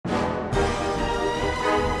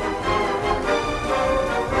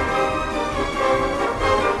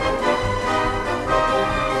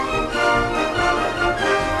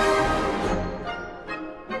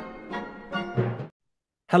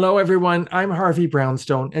Hello, everyone. I'm Harvey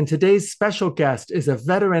Brownstone, and today's special guest is a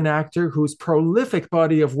veteran actor whose prolific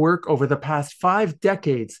body of work over the past 5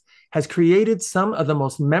 decades has created some of the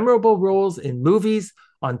most memorable roles in movies,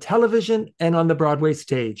 on television, and on the Broadway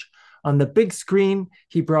stage. On the big screen,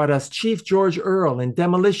 he brought us Chief George Earle in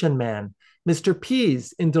Demolition Man, Mr.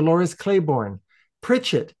 Pease in Delores Claiborne,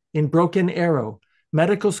 Pritchett in Broken Arrow,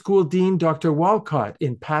 Medical School Dean Dr. Walcott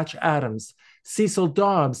in Patch Adams, Cecil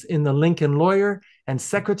Dobbs in The Lincoln Lawyer, and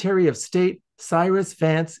Secretary of State Cyrus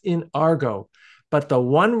Vance in Argo. But the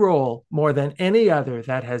one role more than any other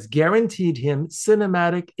that has guaranteed him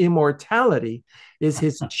cinematic immortality is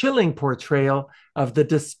his chilling portrayal of the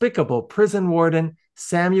despicable prison warden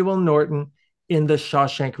Samuel Norton in The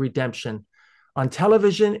Shawshank Redemption. On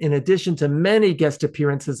television, in addition to many guest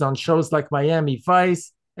appearances on shows like Miami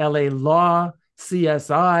Vice, LA Law,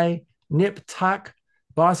 CSI, Nip Tuck,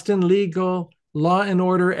 Boston Legal, Law and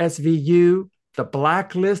Order SVU, The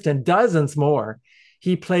Blacklist, and dozens more.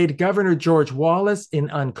 He played Governor George Wallace in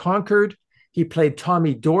Unconquered. He played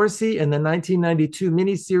Tommy Dorsey in the 1992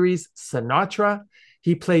 miniseries Sinatra.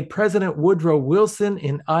 He played President Woodrow Wilson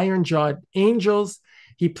in Iron-Jawed Angels.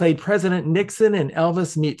 He played President Nixon in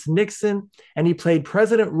Elvis Meets Nixon. And he played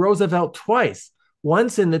President Roosevelt twice,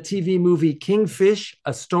 once in the TV movie Kingfish,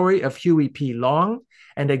 A Story of Huey P. Long,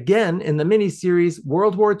 and again in the miniseries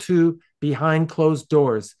World War II, Behind Closed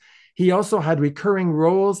Doors. He also had recurring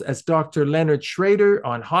roles as Dr. Leonard Schrader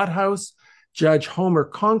on Hot House, Judge Homer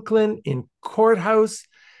Conklin in Courthouse,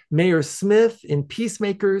 Mayor Smith in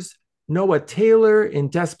Peacemakers, Noah Taylor in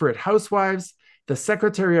Desperate Housewives, the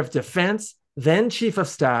Secretary of Defense, then Chief of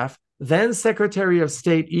Staff, then Secretary of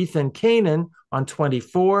State Ethan Kanan on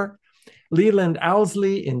 24, Leland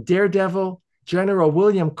Owlsley in Daredevil, General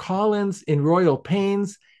William Collins in Royal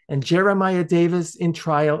Pains, and Jeremiah Davis in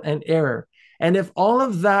Trial and Error. And if all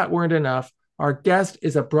of that weren't enough, our guest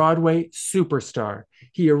is a Broadway superstar.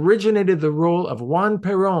 He originated the role of Juan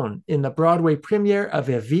Perón in the Broadway premiere of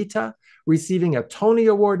Evita, receiving a Tony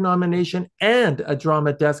Award nomination and a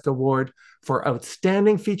Drama Desk Award for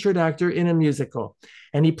Outstanding Featured Actor in a Musical.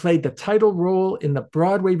 And he played the title role in the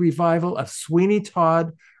Broadway revival of Sweeney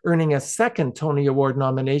Todd, earning a second Tony Award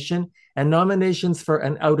nomination and nominations for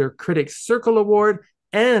an Outer Critics Circle Award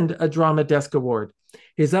and a Drama Desk Award.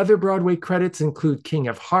 His other Broadway credits include King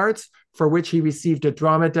of Hearts, for which he received a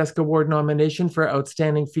Drama Desk Award nomination for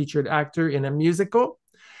Outstanding Featured Actor in a Musical,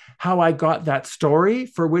 How I Got That Story,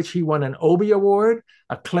 for which he won an Obie Award,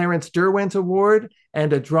 a Clarence Derwent Award,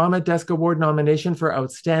 and a Drama Desk Award nomination for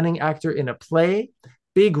Outstanding Actor in a Play,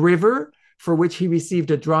 Big River, for which he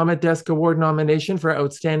received a Drama Desk Award nomination for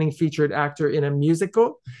Outstanding Featured Actor in a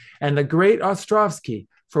Musical, and The Great Ostrovsky,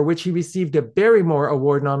 for which he received a Barrymore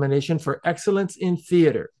Award nomination for Excellence in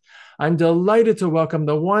Theater. I'm delighted to welcome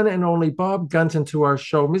the one and only Bob Gunton to our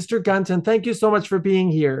show. Mr. Gunton, thank you so much for being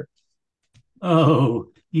here. Oh,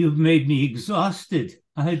 you've made me exhausted.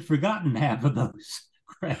 I had forgotten half of those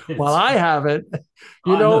credits. Well, I haven't.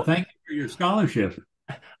 No, thank you for your scholarship.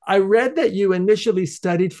 I read that you initially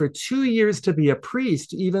studied for 2 years to be a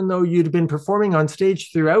priest, even though you'd been performing on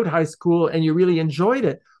stage throughout high school and you really enjoyed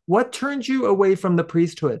it. What turned you away from the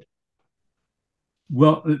priesthood?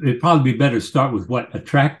 Well, it'd probably be better to start with what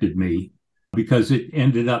attracted me, because it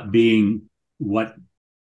ended up being what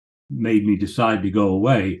made me decide to go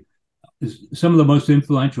away. Some of the most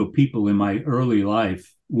influential people in my early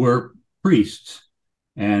life were priests.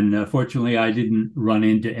 And fortunately, I didn't run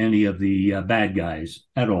into any of the bad guys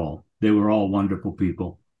at all. They were all wonderful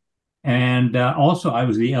people. And also, I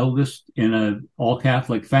was the eldest in an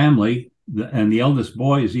all-Catholic family. And the eldest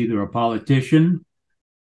boy is either a politician,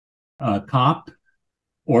 a cop,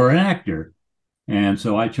 or an actor. And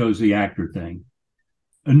so I chose the actor thing.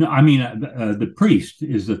 The priest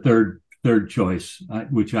is the third choice,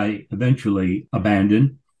 which I eventually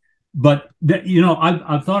abandoned. But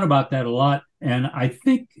I've thought about that a lot, and I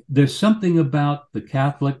think there's something about the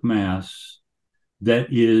Catholic Mass that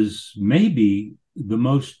is maybe the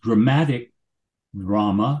most dramatic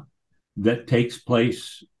drama that takes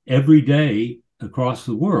place every day across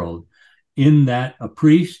the world, in that a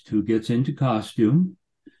priest who gets into costume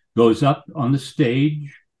goes up on the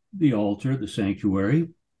stage, the altar, the sanctuary,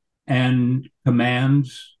 and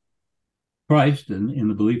commands Christ, in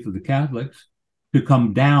the belief of the Catholics, to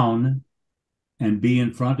come down and be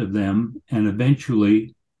in front of them and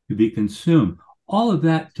eventually to be consumed. All of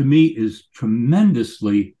that, to me, is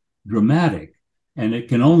tremendously dramatic. And it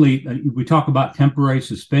can only, we talk about temporary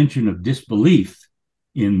suspension of disbelief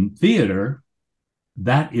in theater,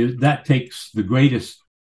 that takes the greatest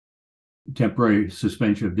temporary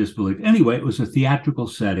suspension of disbelief. Anyway, it was a theatrical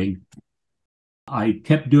setting. I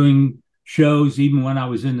kept doing shows even when I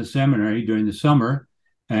was in the seminary during the summer,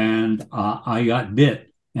 and I got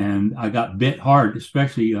bit, and I got bit hard.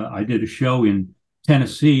 Especially, I did a show in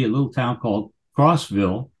Tennessee, a little town called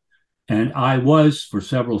Crossville, and I was for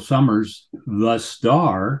several summers the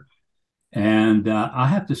star. And I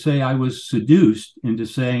have to say, I was seduced into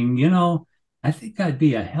saying, I think I'd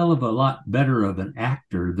be a hell of a lot better of an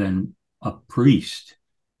actor than a priest.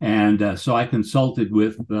 And so I consulted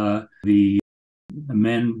with the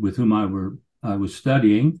men with whom I was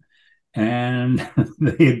studying, and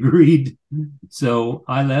they agreed. So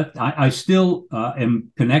I left. I still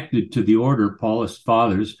am connected to the order Paulist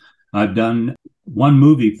Fathers. I've done one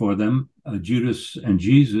movie for them, Judas and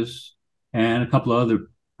Jesus, and a couple of other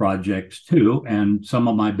projects too. And some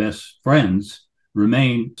of my best friends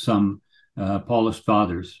remain some Paulist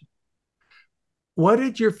Fathers. What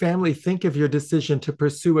did your family think of your decision to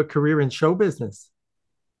pursue a career in show business?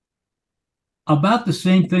 About the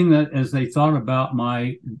same thing that as they thought about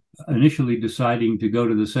my initially deciding to go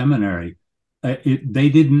to the seminary. They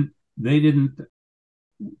didn't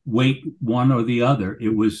weight one or the other.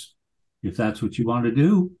 It was, if that's what you want to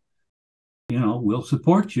do, we'll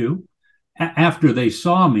support you. After they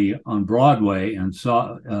saw me on Broadway and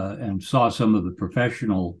saw some of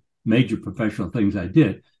the major professional things I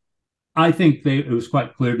did, I think it was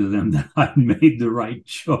quite clear to them that I made the right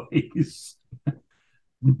choice.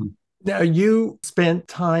 Now, you spent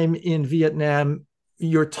time in Vietnam.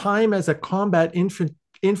 Your time as a combat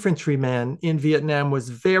infantryman in Vietnam was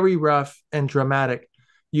very rough and dramatic.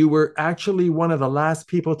 You were actually one of the last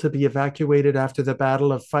people to be evacuated after the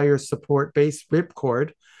Battle of Fire Support Base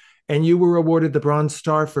Ripcord, and you were awarded the Bronze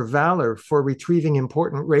Star for Valor for retrieving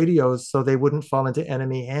important radios so they wouldn't fall into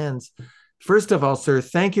enemy hands. First of all, sir,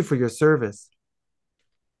 thank you for your service.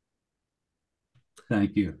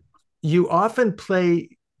 Thank you. You often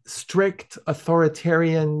play strict,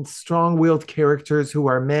 authoritarian, strong-willed characters who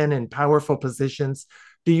are men in powerful positions.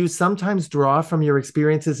 Do you sometimes draw from your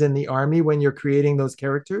experiences in the Army when you're creating those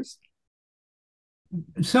characters?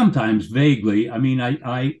 Sometimes, vaguely. I mean,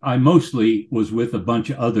 I mostly was with a bunch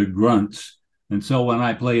of other grunts. And so when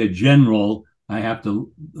I play a general, I have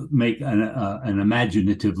to make an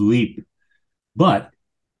imaginative leap. But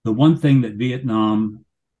the one thing that Vietnam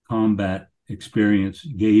combat experience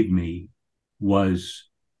gave me was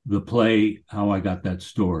the play How I Got That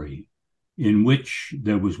Story, in which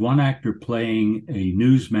there was one actor playing a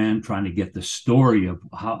newsman trying to get the story of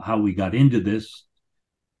how we got into this.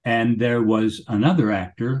 And there was another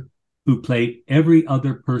actor who played every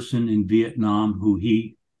other person in Vietnam who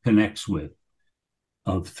he connects with,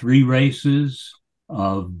 of three races,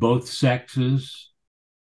 of both sexes.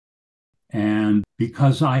 And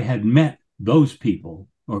because I had met those people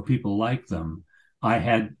or people like them, I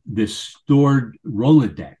had this stored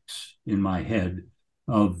Rolodex in my head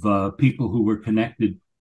of people who were connected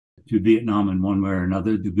to Vietnam in one way or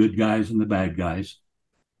another, the good guys and the bad guys.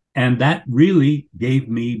 And that really gave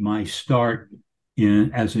me my start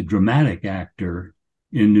as a dramatic actor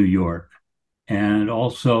in New York. And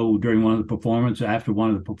also during after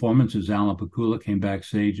one of the performances, Alan Pakula came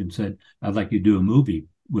backstage and said, "I'd like you to do a movie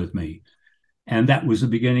with me." And that was the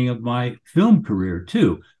beginning of my film career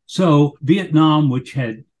too. So Vietnam, which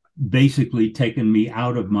had basically taken me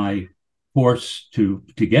out of my course to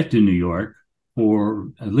get to New York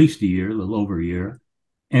for at least a year, a little over a year,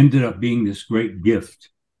 ended up being this great gift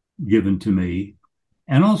given to me.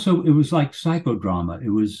 And also it was like psychodrama.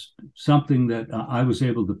 It was something that I was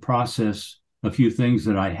able to process a few things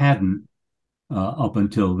that I hadn't up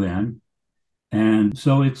until then. And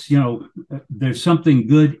so it's, there's something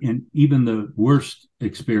good in even the worst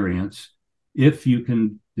experience if you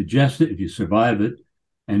can digest it, if you survive it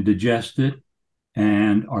and digest it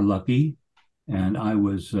and are lucky. And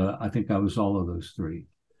I think I was all of those three.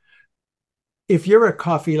 If you're a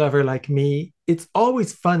coffee lover like me, it's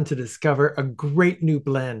always fun to discover a great new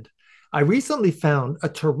blend. I recently found a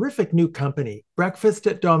terrific new company, Breakfast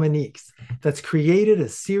at Dominique's, that's created a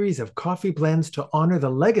series of coffee blends to honor the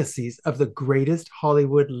legacies of the greatest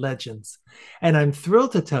Hollywood legends. And I'm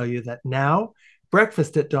thrilled to tell you that now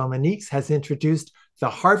Breakfast at Dominique's has introduced the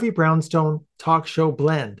Harvey Brownstone Talk Show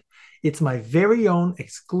Blend. It's my very own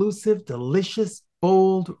exclusive, delicious,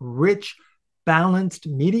 bold, rich, balanced,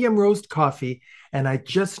 medium roast coffee, and I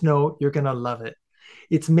just know you're going to love it.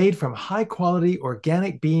 It's made from high-quality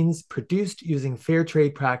organic beans produced using fair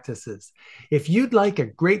trade practices. If you'd like a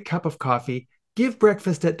great cup of coffee, give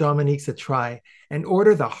Breakfast at Dominique's a try and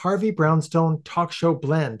order the Harvey Brownstone Talk Show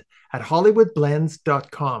Blend at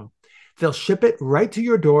hollywoodblends.com. They'll ship it right to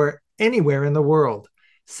your door anywhere in the world.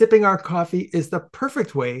 Sipping our coffee is the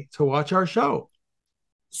perfect way to watch our show.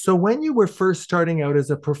 So when you were first starting out as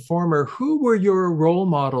a performer, who were your role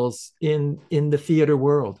models in the theater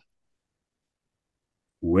world?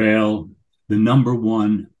 Well, the number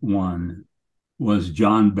one was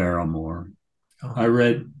John Barrymore. I Oh,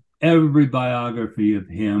 read every biography of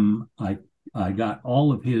him. I got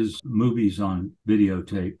all of his movies on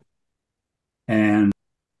videotape, and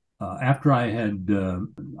after I'd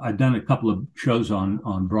done a couple of shows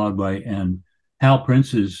on Broadway, and Hal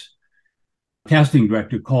Prince's casting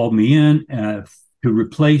director called me in to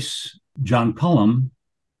replace John Cullum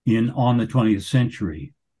in On the 20th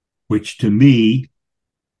Century, which to me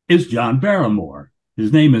is John Barrymore.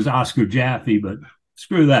 His name is Oscar Jaffe, but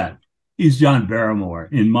screw that. He's John Barrymore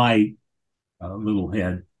in my little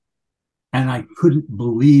head. And I couldn't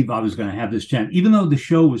believe I was going to have this chance, even though the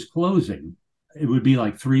show was closing. It would be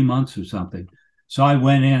like 3 months or something. So I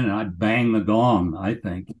went in and I banged the gong, I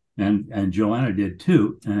think, and Joanna did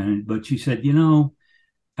too. But she said,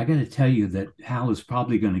 I got to tell you that Hal is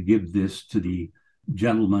probably going to give this to the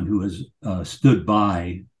gentleman who has stood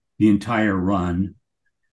by the entire run,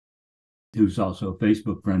 who's also a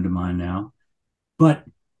Facebook friend of mine now. But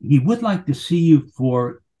he would like to see you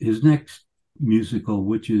for his next musical,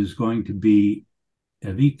 which is going to be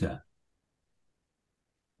Evita.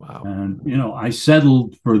 wow. And, I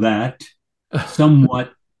settled for that,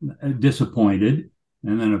 somewhat disappointed.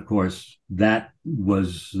 And then, of course, that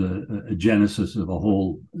was a genesis of a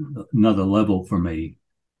whole another level for me.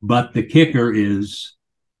 But the kicker is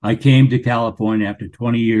I came to California after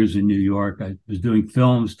 20 years in New York. I was doing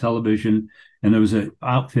films, television, and there was an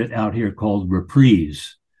outfit out here called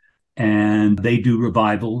Reprise. And they do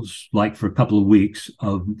revivals, like for a couple of weeks,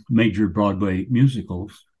 of major Broadway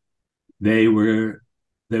musicals. They were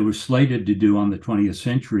slated to do On the 20th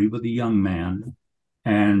Century with a young man,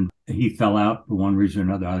 and he fell out for one reason or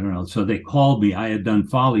another. I don't know. So they called me. I had done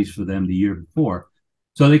Follies for them the year before.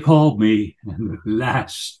 So they called me, and at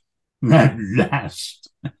last,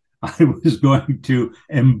 I was going to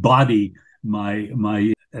embody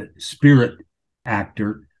my spirit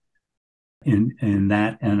actor in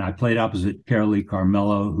that. And I played opposite Carolee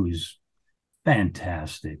Carmello, who's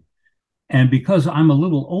fantastic. And because I'm a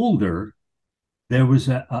little older, there was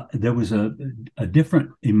a different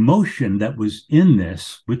emotion that was in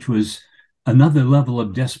this, which was another level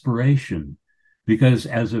of desperation. Because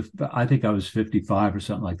I think I was 55 or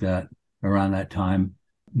something like that around that time.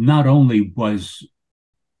 Not only was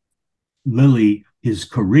Lily his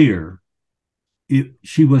career,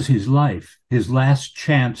 she was his life, his last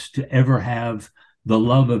chance to ever have the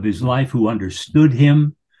love of his life, who understood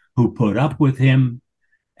him, who put up with him,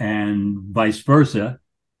 and vice versa.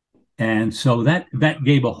 And so that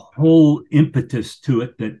gave a whole impetus to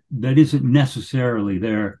it that isn't necessarily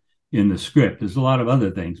there in the script. There's a lot of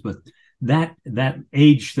other things, but that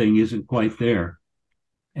age thing isn't quite there.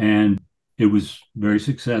 And it was very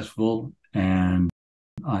successful, and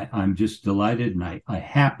I'm just delighted. And I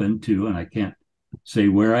happened to, and I can't say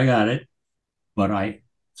where I got it, but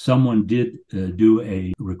someone did do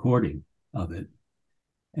a recording of it.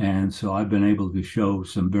 And so I've been able to show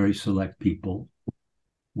some very select people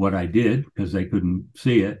what I did, because they couldn't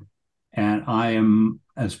see it. And I am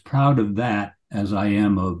as proud of that as I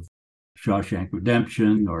am of Shawshank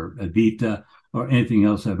Redemption or Evita or anything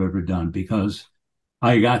else I've ever done, because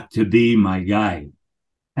I got to be my guy.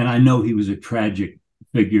 And I know he was a tragic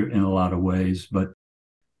figure in a lot of ways, but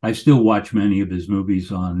I still watch many of his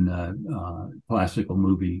movies on classical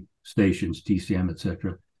movie stations, TCM,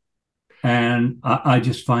 etc. And I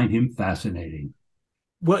just find him fascinating.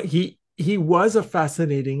 Well, he was a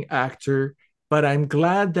fascinating actor, but I'm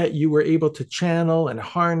glad that you were able to channel and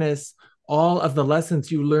harness all of the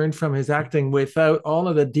lessons you learned from his acting without all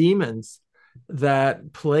of the demons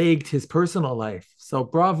that plagued his personal life. So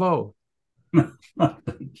bravo.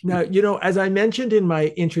 Now, as I mentioned in my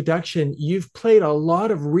introduction, you've played a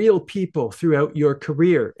lot of real people throughout your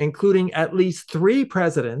career, including at least 3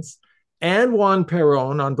 presidents and Juan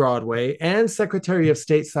Perón on Broadway and Secretary of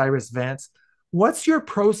State Cyrus Vance. What's your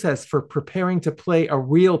process for preparing to play a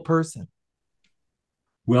real person?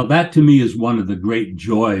 Well, that to me is one of the great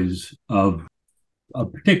joys of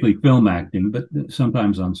particularly film acting, but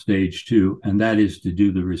sometimes on stage too, and that is to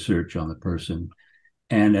do the research on the person.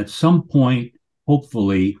 And at some point,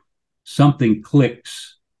 hopefully, something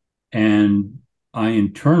clicks and I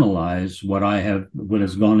internalize what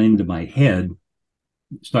has gone into my head,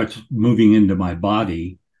 starts moving into my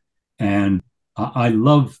body. And I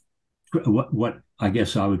love what I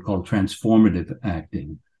guess I would call transformative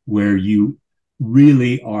acting, where you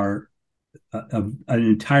really are an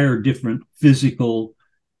entire different physical,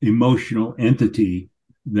 emotional entity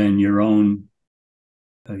than your own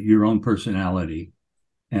personality.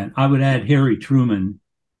 And I would add Harry Truman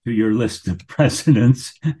to your list of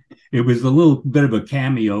presidents. It was a little bit of a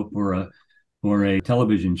cameo for a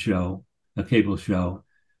television show, a cable show.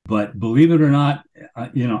 But believe it or not,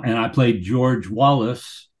 and I played George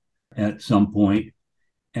Wallace at some point.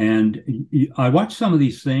 And I watched some of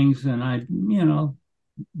these things, and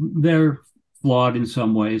they're flawed in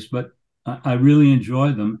some ways, but I really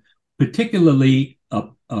enjoy them, particularly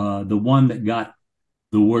the one that got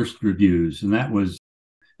the worst reviews, and that was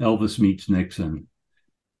Elvis Meets Nixon.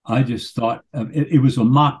 I just thought it was a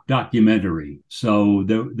mock documentary, so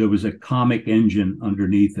there was a comic engine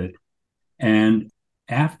underneath it. And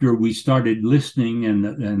after we started listening and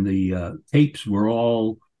the tapes were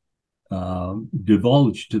all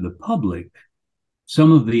divulged to the public,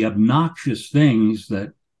 some of the obnoxious things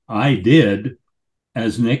that I did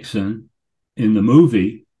as Nixon in the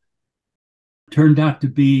movie turned out to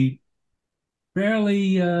be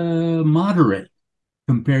fairly moderate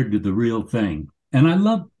compared to the real thing. And I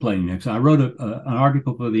loved playing Nixon. I wrote an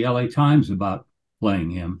article for the LA Times about playing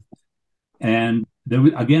him. And there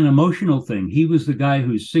was, again, emotional thing. He was the guy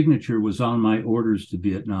whose signature was on my orders to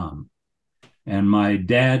Vietnam. And my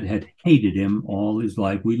dad had hated him all his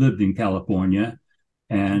life. We lived in California,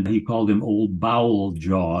 and he called him Old Bowel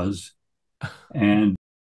Jaws. And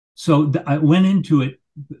so I went into it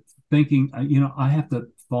thinking, I have to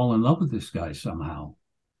fall in love with this guy somehow.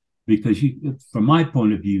 Because from my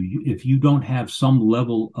point of view, if you don't have some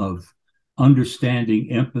level of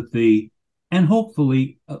understanding, empathy, and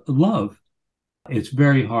hopefully love, it's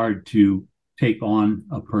very hard to take on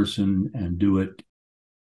a person and do it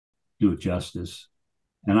justice.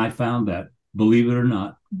 And I found that, believe it or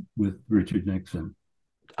not, with Richard Nixon.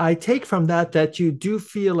 I take from that you do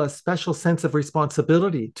feel a special sense of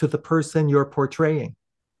responsibility to the person you're portraying.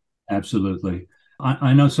 Absolutely.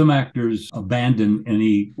 I know some actors abandon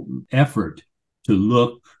any effort to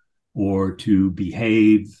look or to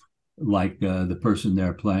behave like the person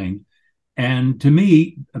they're playing. And to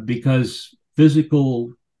me, because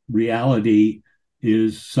physical reality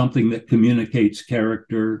is something that communicates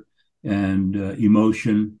character and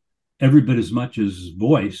emotion every bit as much as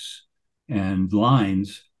voice and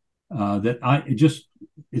lines,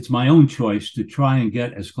 it's my own choice to try and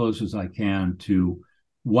get as close as I can to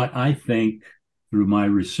what I think through my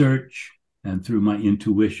research and through my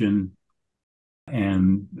intuition,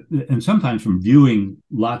 and sometimes from viewing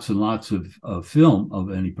lots and lots of film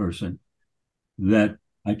of any person, that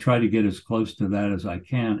I try to get as close to that as I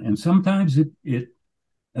can. And sometimes it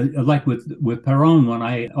like with Perron, when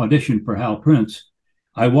I auditioned for Hal Prince,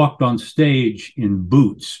 I walked on stage in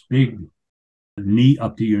boots, big knee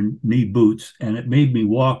up to your knee boots, and it made me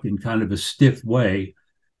walk in kind of a stiff way.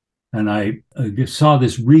 And I saw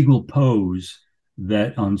this regal pose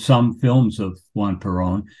that on some films of Juan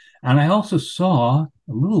Perón. And I also saw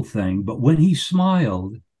a little thing, but when he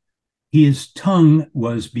smiled, his tongue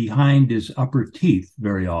was behind his upper teeth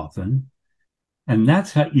very often. And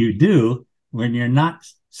that's how you do when you're not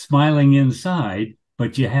smiling inside,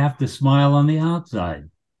 but you have to smile on the outside.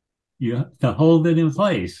 You have to hold it in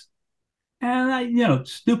place. And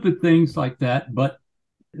stupid things like that, but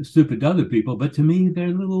stupid to other people. But to me, they're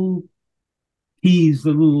little keys,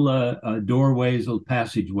 the little doorways, little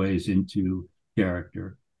passageways into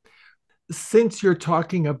character. Since you're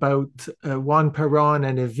talking about Juan Perón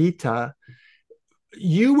and Evita,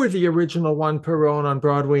 you were the original Juan Perón on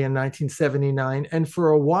Broadway in 1979. And for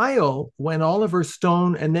a while, when Oliver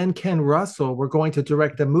Stone and then Ken Russell were going to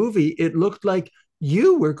direct the movie, it looked like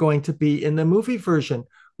you were going to be in the movie version.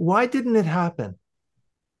 Why didn't it happen?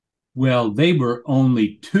 Well, they were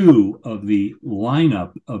only two of the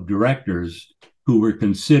lineup of directors who were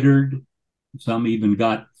considered. Some even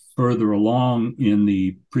got further along in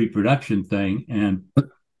the pre-production thing, and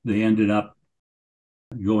they ended up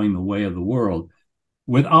going the way of the world.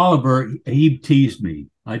 With Oliver, he teased me.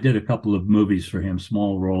 I did a couple of movies for him,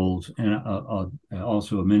 small roles, and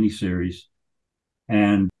also a miniseries.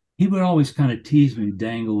 And he would always kind of tease me,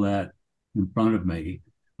 dangle that in front of me.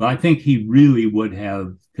 But I think he really would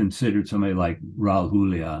have considered somebody like Raul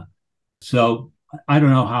Julia. So I don't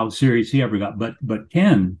know how serious he ever got. But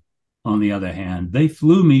Ken, on the other hand, they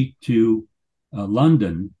flew me to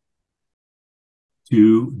London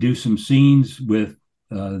to do some scenes with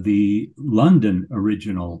the London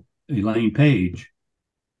original Elaine Page.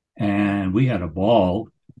 And we had a ball.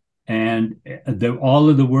 And all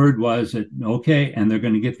of the word was that, okay, and they're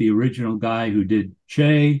going to get the original guy who did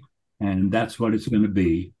Che, and that's what it's going to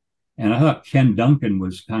be. And I thought Ken Duncan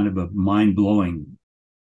was kind of a mind-blowing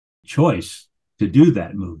choice to do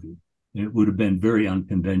that movie. It would have been very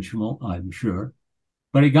unconventional, I'm sure.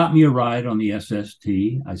 But he got me a ride on the SST.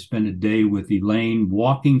 I spent a day with Elaine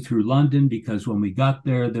walking through London because when we got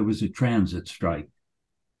there, there was a transit strike.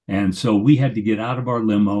 And so we had to get out of our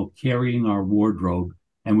limo carrying our wardrobe,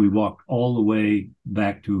 and we walked all the way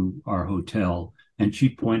back to our hotel. And she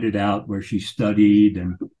pointed out where she studied,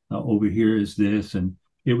 and over here is this. And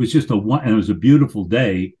it was just it was a beautiful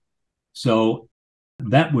day. So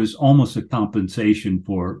that was almost a compensation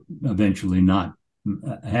for eventually not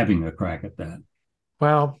having a crack at that.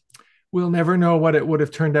 Well, we'll never know what it would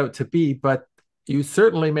have turned out to be, but you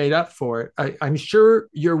certainly made up for it. I'm sure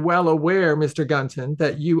you're well aware, Mr. Gunton,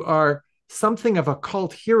 that you are something of a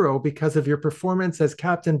cult hero because of your performance as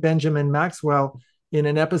Captain Benjamin Maxwell in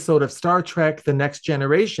an episode of Star Trek The Next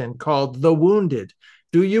Generation called The Wounded.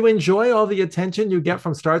 Do you enjoy all the attention you get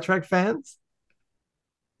from Star Trek fans?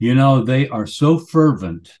 You know, they are so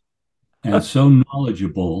fervent and so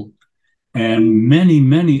knowledgeable, and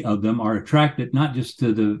many of them are attracted not just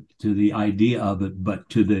to the idea of it, but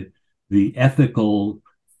to the ethical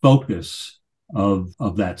focus of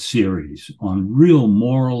that series on real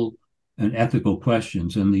moral and ethical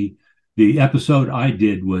questions. And the episode I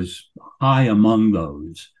did was high among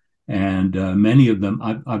those. And many of them,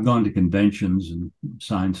 I've gone to conventions and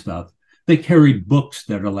signed stuff. They carried books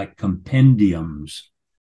that are like compendiums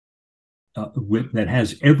that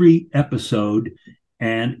has every episode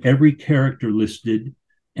and every character listed,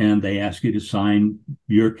 and they ask you to sign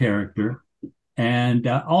your character. And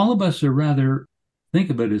all of us are rather, think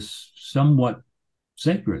of it as somewhat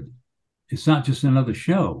sacred. It's not just another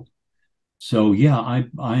show. So yeah,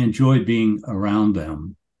 I enjoy being around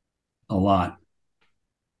them a lot.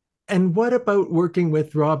 And what about working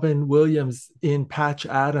with Robin Williams in Patch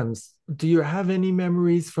Adams? Do you have any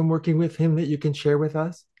memories from working with him that you can share with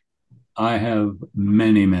us? I have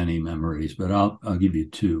many memories, but I'll give you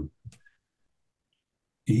two.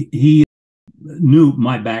 He knew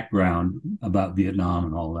my background about Vietnam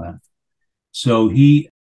and all that. So he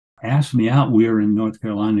asked me out. We were in North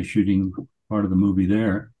Carolina shooting part of the movie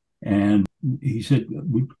there. And he said,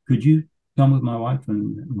 could you come with my wife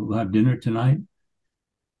and we'll have dinner tonight?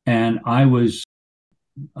 And I was,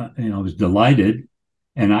 I was delighted.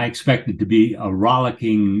 And I expected to be a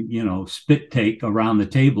rollicking, spit take around the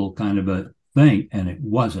table kind of a thing. And it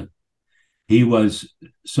wasn't. He was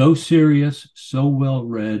so serious, so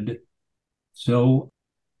well-read, so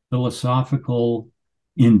philosophical,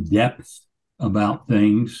 in depth about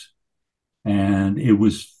things. And it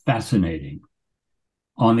was fascinating.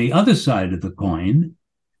 On the other side of the coin,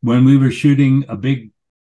 when we were shooting a big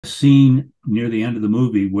scene near the end of the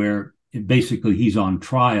movie where basically he's on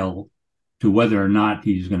trial to whether or not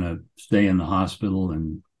he's going to stay in the hospital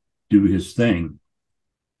and do his thing.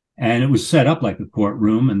 And it was set up like a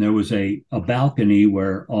courtroom, and there was a balcony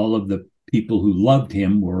where all of the people who loved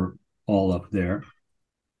him were all up there.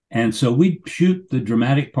 And so we'd shoot the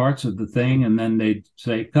dramatic parts of the thing, and then they'd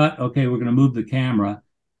say, cut, okay, we're going to move the camera.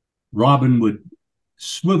 Robin would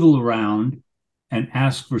swivel around and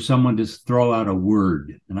ask for someone to throw out a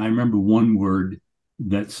word. And I remember one word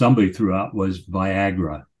that somebody threw out was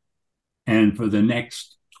Viagra. And for the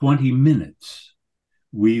next 20 minutes,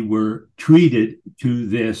 we were treated to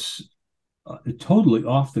this totally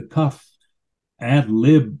off the cuff ad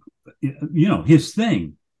lib, his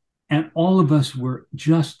thing. And all of us were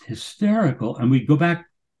just hysterical. And we'd go back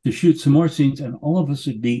to shoot some more scenes, and all of us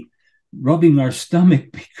would be rubbing our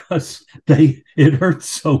stomach because it hurt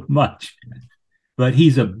so much. But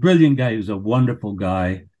he's a brilliant guy. He's a wonderful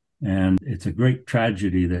guy. And it's a great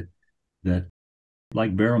tragedy that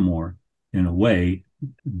like Barrymore, in a way,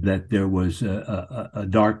 that there was a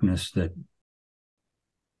darkness that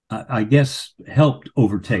I guess helped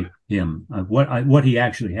overtake him. What he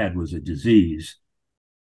actually had was a disease.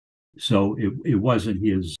 So it wasn't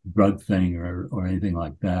his drug thing or anything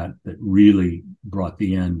like that really brought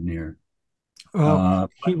the end near.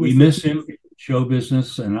 We miss him, show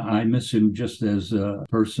business, and I miss him just as a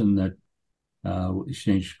person that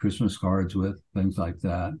exchanged Christmas cards with, things like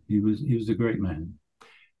that. He was a great man.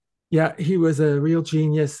 Yeah, he was a real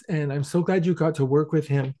genius, and I'm so glad you got to work with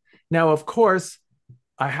him. Now, of course,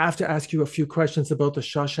 I have to ask you a few questions about the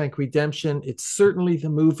Shawshank Redemption. It's certainly the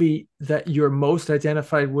movie that you're most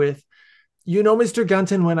identified with. Mr.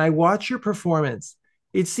 Gunton, when I watch your performance,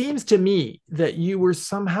 it seems to me that you were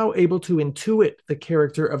somehow able to intuit the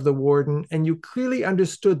character of the warden, and you clearly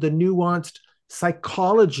understood the nuanced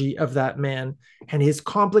psychology of that man and his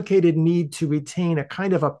complicated need to retain a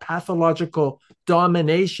kind of a pathological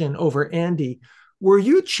domination over Andy. Were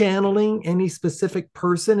you channeling any specific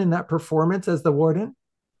person in that performance as the warden?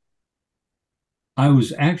 I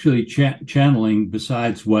was actually channeling,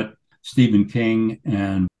 besides what Stephen King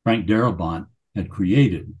and Frank Darabont had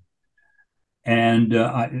created. And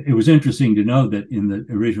it was interesting to know that in the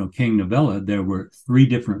original King novella, there were 3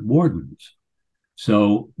 different wardens.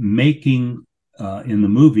 So making in the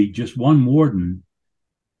movie just one warden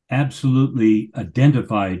absolutely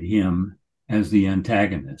identified him as the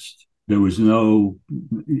antagonist. There was no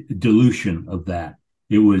dilution of that.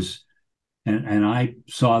 It was, and I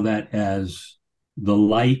saw that as the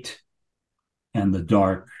light and the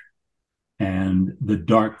dark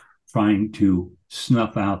trying to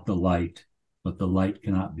snuff out the light, but the light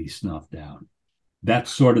cannot be snuffed out.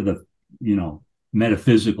 That's sort of the,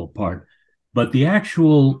 metaphysical part. But the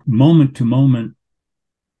actual moment-to-moment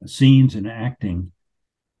scenes and acting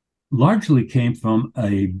largely came from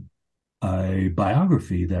a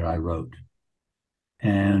biography that I wrote,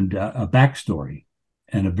 and a backstory,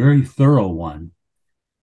 and a very thorough one.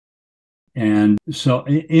 And so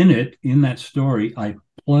in that story, I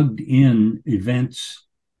plugged in events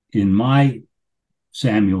in my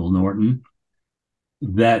Samuel Norton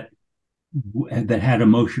that had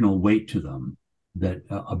emotional weight to them, that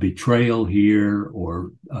a betrayal here,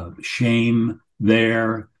 or shame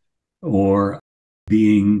there, or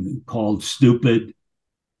being called stupid,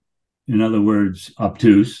 in other words,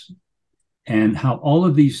 obtuse, and how all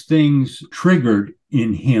of these things triggered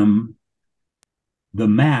in him the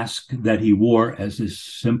mask that he wore as this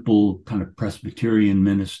simple kind of Presbyterian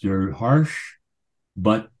minister, harsh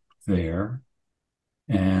but fair,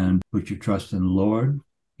 and put your trust in the Lord,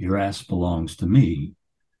 your ass belongs to me.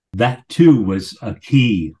 That too was a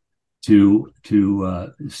key to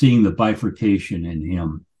seeing the bifurcation in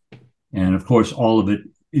him. And of course, all of it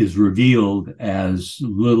is revealed as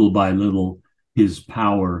little by little his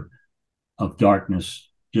power of darkness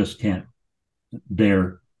just can't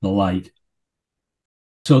bear the light.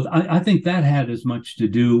 So I think that had as much to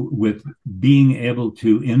do with being able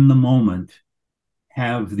to, in the moment,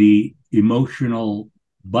 have the emotional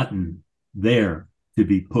button there to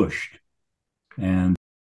be pushed. And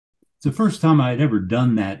it's the first time I'd ever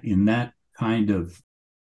done that in that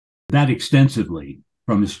extensively,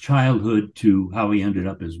 from his childhood to how he ended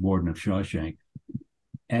up as warden of Shawshank.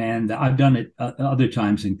 And I've done it other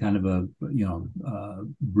times in kind of a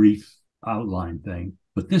brief outline thing,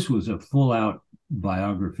 but this was a full-out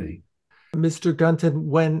biography. Mr. Gunton,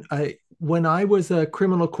 when I was a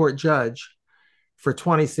criminal court judge for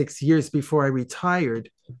 26 years before I retired,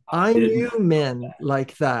 I knew men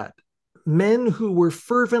like that, men who were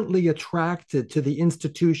fervently attracted to the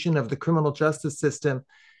institution of the criminal justice system.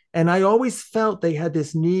 And I always felt they had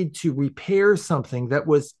this need to repair something that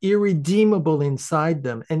was irredeemable inside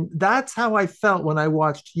them. And that's how I felt when I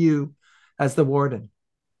watched you as the warden.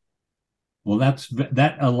 Well,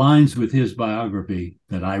 that aligns with his biography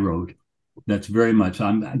that I wrote. That's very much,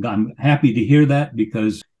 I'm happy to hear that,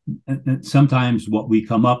 because sometimes what we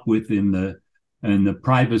come up with in the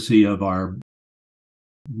privacy of our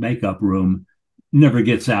makeup room never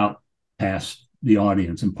gets out past the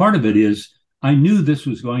audience. And part of it is, I knew this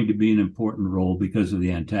was going to be an important role because of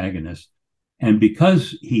the antagonist. And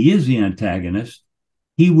because he is the antagonist,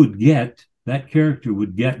 that character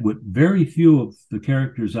would get what very few of the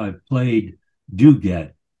characters I've played do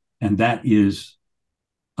get. And that is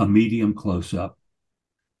a medium close-up,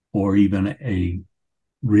 or even a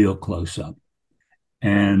real close-up.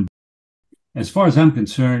 And as far as I'm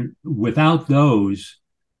concerned, without those,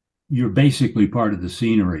 you're basically part of the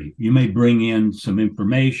scenery. You may bring in some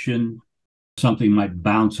information, something might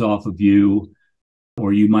bounce off of you,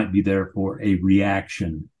 or you might be there for a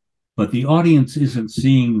reaction. But the audience isn't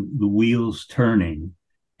seeing the wheels turning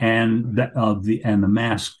and the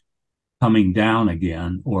mask coming down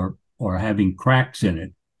again, or having cracks in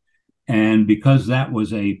it. And because that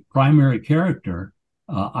was a primary character,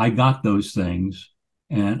 I got those things.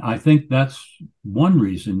 And I think that's one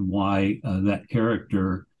reason why that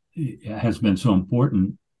character has been so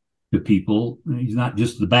important to people. He's not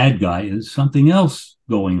just the bad guy. There's something else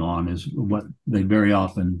going on, is what they very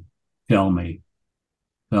often tell me.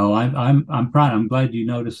 So I'm proud. I'm glad you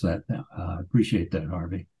noticed that. I appreciate that,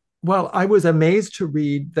 Harvey. Well, I was amazed to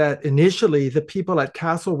read that initially the people at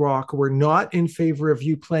Castle Rock were not in favor of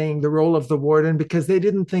you playing the role of the warden because they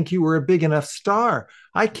didn't think you were a big enough star.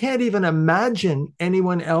 I can't even imagine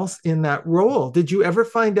anyone else in that role. Did you ever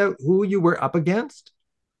find out who you were up against?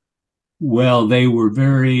 Well, they were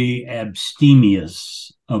very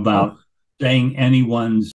abstemious about saying any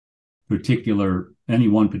one particular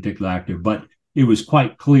actor, but it was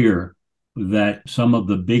quite clear that some of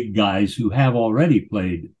the big guys who have already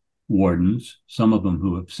played wardens, some of them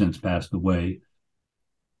who have since passed away,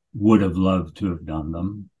 would have loved to have done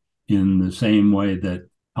them, in the same way that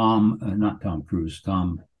Tom, the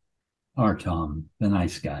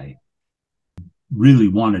nice guy, really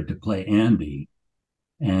wanted to play Andy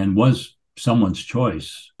and was someone's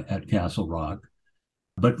choice at Castle Rock.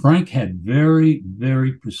 But Frank had very,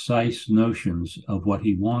 very precise notions of what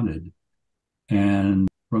he wanted. And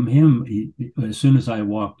from him, as soon as I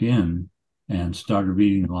walked in and started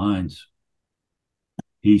reading lines,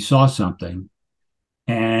 he saw something.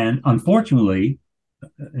 And unfortunately,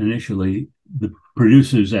 initially, the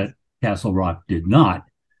producers at Castle Rock did not.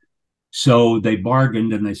 So they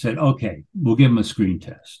bargained and they said, okay, we'll give him a screen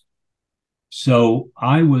test. So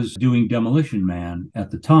I was doing Demolition Man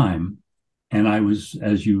at the time, and I was,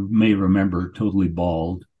 as you may remember, totally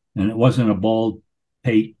bald. And it wasn't a bald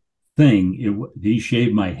pate thing. He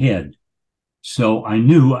shaved my head. So I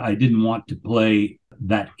knew I didn't want to play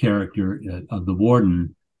that character of the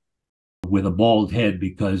warden with a bald head,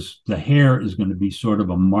 because the hair is going to be sort of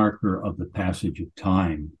a marker of the passage of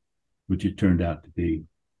time, which it turned out to be.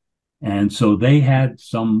 And so they had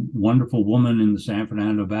some wonderful woman in the San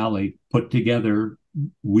Fernando Valley put together,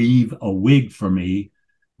 weave a wig for me,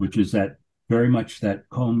 which is that very much that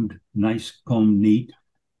nice combed, neat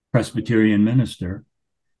Presbyterian minister.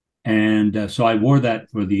 And so I wore that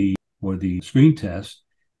for the screen test,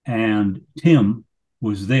 and Tim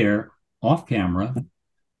was there off camera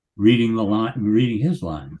reading his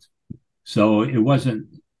lines. So it wasn't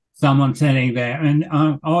someone sitting there and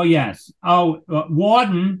oh yes,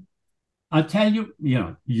 Warden, I'll tell you,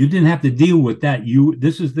 you didn't have to deal with that.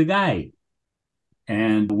 This is the guy.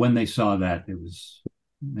 And when they saw that, it was,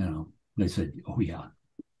 they said, oh yeah,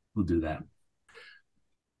 we'll do that.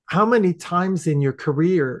 How many times in your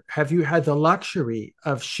career have you had the luxury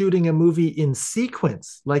of shooting a movie in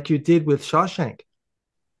sequence like you did with Shawshank?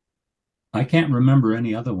 I can't remember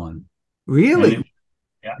any other one. Really?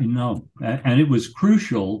 No. And it was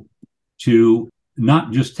crucial to,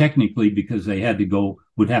 not just technically, because they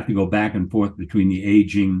would have to go back and forth between the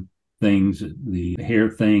aging things, the hair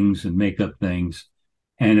things and makeup things,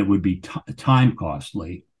 and it would be time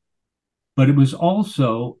costly. But it was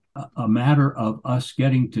also a matter of us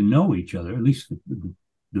getting to know each other, at least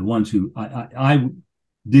the ones who I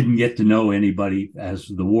didn't get to know anybody as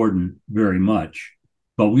the warden very much,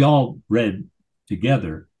 but we all read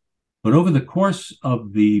together. But over the course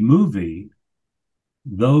of the movie,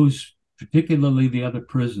 those, particularly the other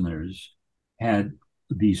prisoners, had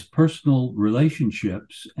these personal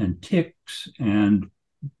relationships and tics and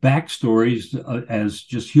backstories as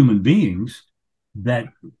just human beings that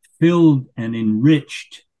filled and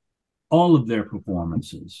enriched all of their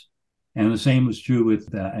performances. And the same was true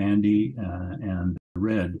with Andy and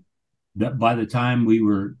Red, that by the time we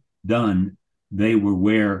were done, they were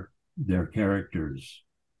where their characters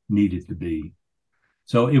needed to be.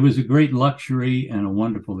 So it was a great luxury and a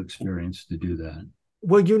wonderful experience to do that.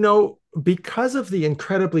 Well, because of the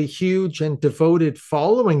incredibly huge and devoted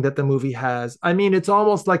following that the movie has, I mean, it's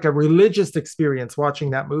almost like a religious experience watching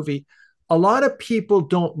that movie. A lot of people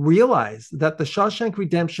don't realize that The Shawshank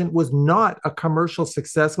Redemption was not a commercial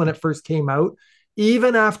success when it first came out,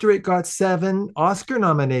 even after it got 7 Oscar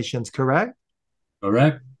nominations, correct?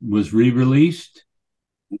 Correct. Was re-released.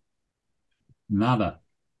 Nada.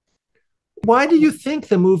 Why do you think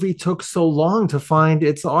the movie took so long to find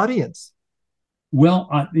its audience? Well,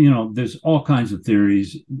 there's all kinds of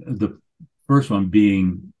theories. The first one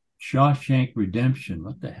being Shawshank Redemption.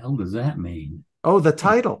 What the hell does that mean? Oh, the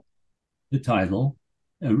title. The title.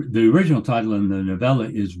 The original title in the novella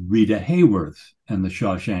is Rita Hayworth and the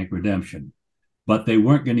Shawshank Redemption. But they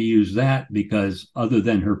weren't going to use that because, other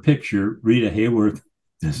than her picture, Rita Hayworth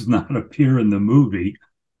does not appear in the movie.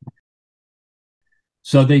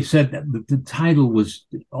 So they said that the title was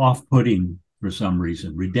off-putting for some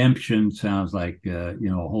reason. Redemption sounds like a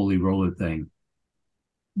holy roller thing.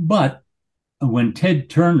 But when Ted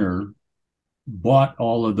Turner bought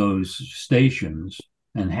all of those stations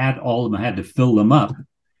and had all of them, had to fill them up,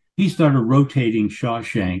 he started rotating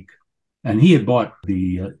Shawshank, and he had bought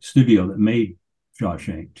the studio that made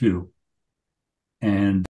Shawshank too.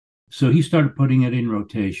 And so he started putting it in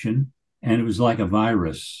rotation, and it was like a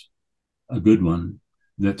virus, a good one,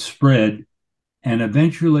 that spread, and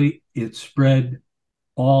eventually it spread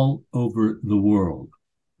all over the world.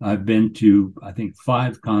 I've been to, I think,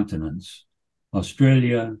 5 continents: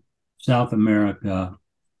 Australia, South America,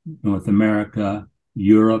 North America,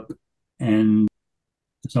 Europe, and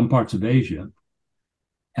some parts of Asia.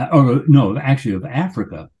 Or no, actually of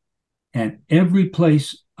Africa. And every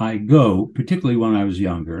place I go, particularly when I was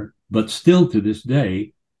younger, but still to this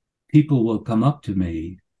day, people will come up to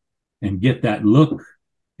me and get that look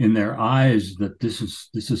in their eyes that this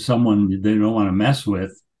is someone they don't want to mess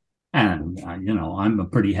with. And, I'm a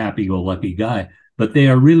pretty happy-go-lucky guy, but they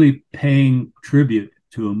are really paying tribute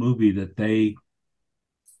to a movie that they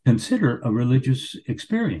consider a religious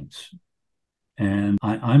experience. And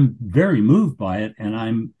I'm very moved by it, and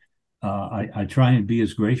I try and be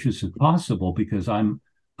as gracious as possible because I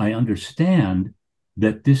understand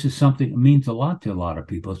that this is something that means a lot to a lot of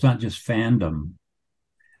people. It's not just fandom.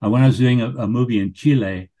 When I was doing a movie in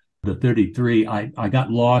Chile, the 33, I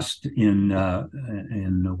got lost in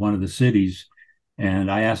one of the cities,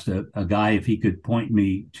 and I asked a guy if he could point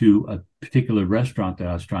me to a particular restaurant that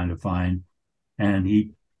I was trying to find, and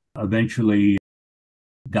he eventually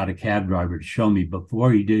got a cab driver to show me.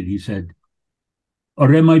 Before he did, he said,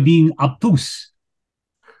 "Or am I being obtuse?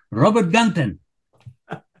 Robert Gunton."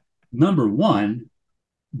 Number one,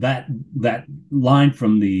 that line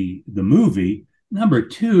from the movie. Number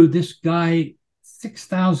two, this guy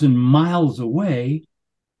 6,000 miles away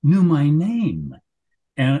knew my name.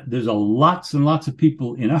 And there's lots and lots of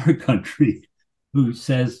people in our country who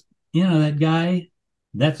says, that guy,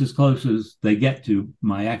 that's as close as they get to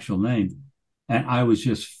my actual name. And I was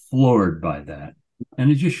just floored by that.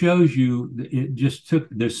 And it just shows you,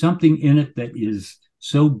 there's something in it that is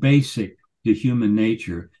so basic to human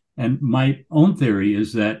nature. And my own theory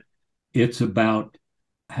is that it's about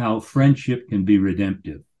how friendship can be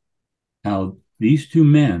redemptive, how these two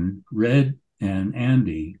men, Red and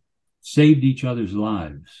Andy, saved each other's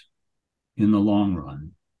lives in the long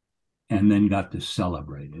run and then got to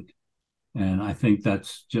celebrate it. And I think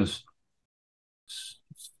that's just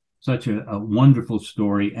such a wonderful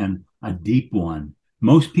story and a deep one.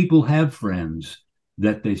 Most people have friends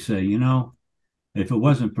that they say, if it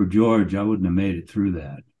wasn't for George, I wouldn't have made it through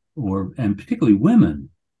that. And particularly women.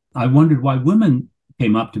 I wondered why women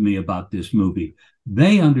came up to me about this movie.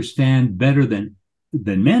 They understand better than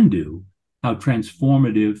men do how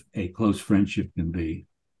transformative a close friendship can be.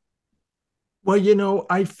 Well,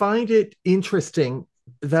 I find it interesting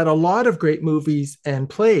that a lot of great movies and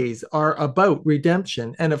plays are about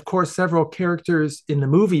redemption. And of course, several characters in the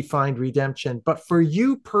movie find redemption. But for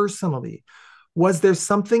you personally, was there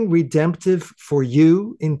something redemptive for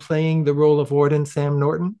you in playing the role of Warden Sam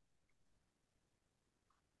Norton?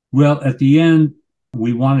 Well, at the end,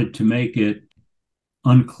 we wanted to make it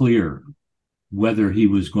unclear whether he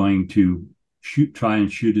was going to try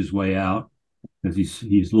and shoot his way out, because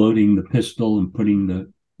he's loading the pistol and putting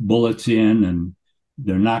the bullets in, and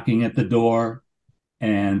they're knocking at the door.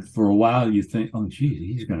 And for a while you think, oh, geez,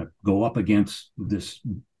 he's going to go up against this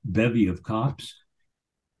bevy of cops.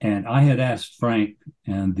 And I had asked Frank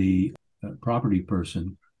and the property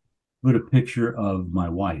person put a picture of my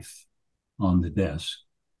wife on the desk,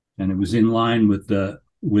 and it was in line with the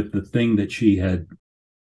thing that she had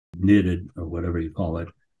knitted, or whatever you call it.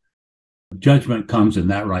 Judgment comes in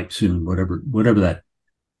that right soon, whatever that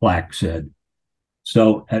plaque said.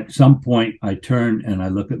 So at some point I turn and I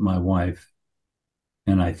look at my wife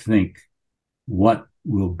and I think, what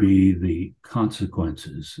will be the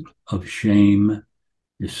consequences of shame,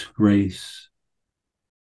 disgrace,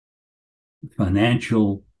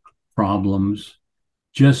 financial problems,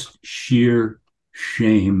 just sheer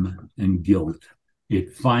shame and guilt.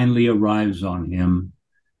 It finally arrives on him,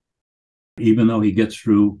 even though he gets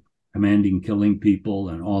through commanding killing people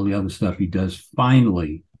and all the other stuff he does.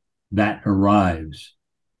 Finally, that arrives.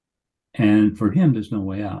 And for him, there's no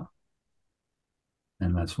way out.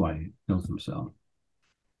 And that's why he kills himself.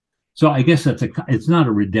 So I guess it's not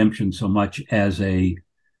a redemption so much as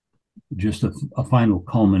just a final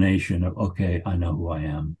culmination of, okay, I know who I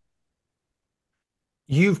am.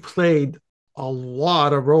 You've played a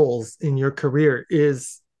lot of roles in your career.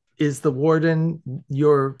 Is the Warden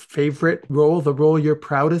your favorite role, the role you're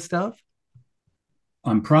proudest of?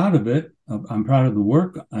 I'm proud of it. I'm proud of the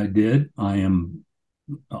work I did. I am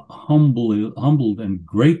humbled and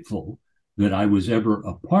grateful that I was ever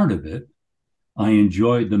a part of it. I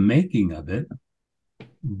enjoyed the making of it.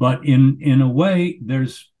 But in a way,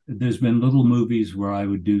 there's been little movies where I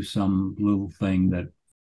would do some little thing that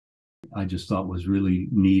I just thought was really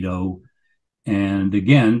neato. And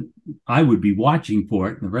again, I would be watching for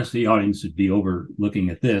it, and the rest of the audience would be over looking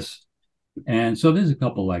at this. And so there's a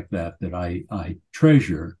couple like that I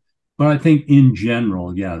treasure. But I think in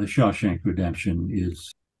general, yeah, the Shawshank Redemption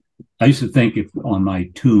is, I used to think if on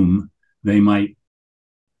my tomb, they might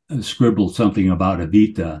scribble something about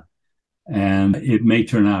Evita. And it may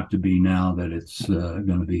turn out to be now that it's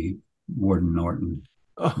going to be Warden Norton,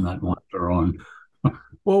 not one of their own.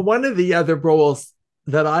 Well, one of the other roles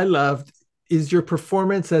that I loved is your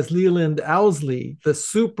performance as Leland Owsley, the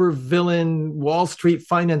super villain Wall Street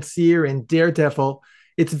financier in Daredevil.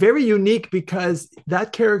 It's very unique because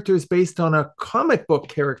that character is based on a comic book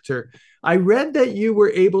character. I read that you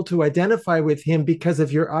were able to identify with him because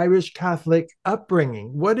of your Irish Catholic upbringing.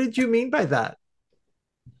 What did you mean by that?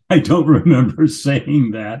 I don't remember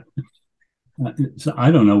saying that. So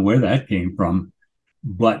I don't know where that came from,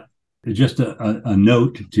 but just a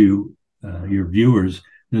note to your viewers,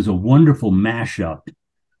 there's a wonderful mashup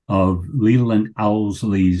of Leland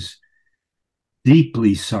Owsley's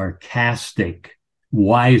deeply sarcastic,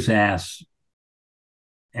 wise-ass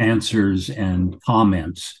answers and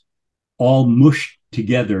comments, all mushed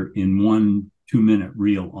together in one 2-minute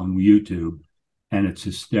reel on YouTube, and it's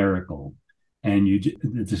hysterical. And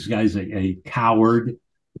this guy's a coward,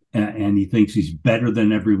 and he thinks he's better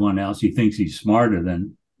than everyone else. He thinks he's smarter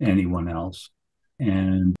than anyone else.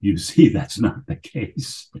 And you see that's not the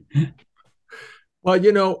case. Well,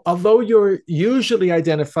 although you're usually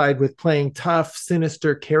identified with playing tough,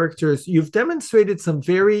 sinister characters, you've demonstrated some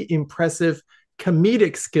very impressive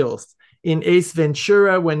comedic skills in Ace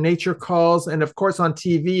Ventura, When Nature Calls, and of course on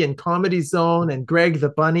TV in Comedy Zone and Greg the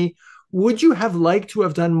Bunny. Would you have liked to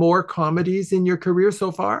have done more comedies in your career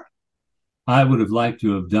so far? I would have liked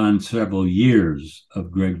to have done several years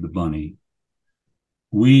of Greg the Bunny.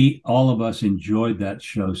 All of us enjoyed that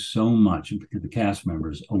show so much, the cast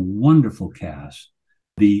members, a wonderful cast.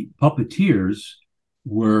 The puppeteers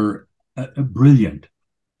were brilliant.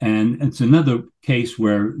 And it's another case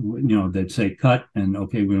where, they'd say cut and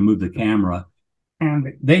okay, we're going to move the camera.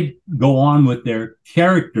 And they go on with their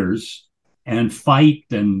characters and fight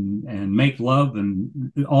and make love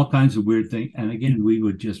and all kinds of weird things. And again, we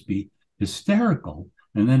would just be hysterical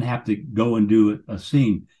and then have to go and do a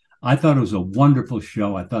scene. I thought it was a wonderful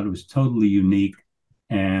show. I thought it was totally unique.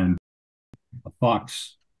 And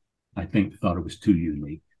Fox, I think, thought it was too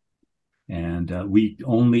unique. And we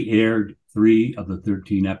only aired 3 of the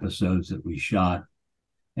 13 episodes that we shot.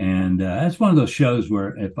 And that's one of those shows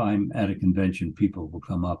where if I'm at a convention, people will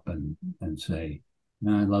come up and say,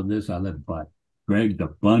 no, I love this. I love it. But Greg the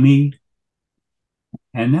Bunny.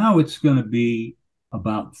 And now it's going to be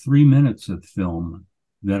about 3 minutes of film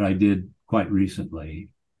that I did quite recently.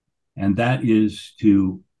 And that is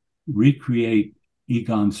to recreate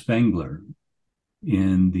Egon Spengler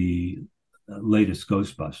in the latest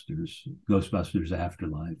Ghostbusters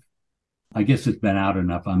Afterlife. I guess it's been out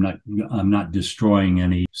enough. I'm not destroying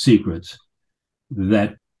any secrets.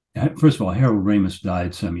 That, first of all, Harold Ramis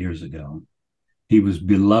died some years ago. He was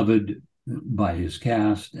beloved by his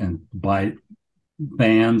cast and by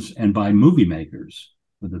fans and by movie makers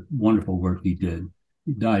for the wonderful work he did.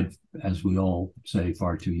 He died, as we all say,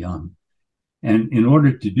 far too young. And in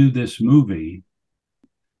order to do this movie,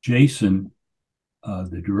 Jason,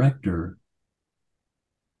 the director,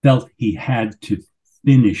 felt he had to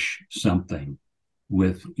finish something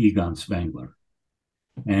with Egon Spengler.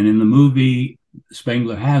 And in the movie,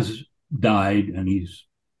 Spengler has died, and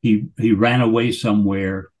he ran away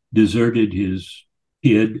somewhere, deserted his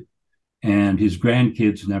kid, and his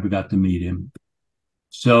grandkids never got to meet him.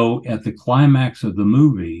 So at the climax of the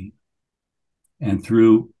movie, and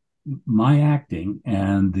through my acting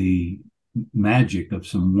and the magic of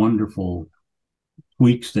some wonderful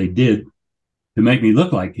tweaks they did to make me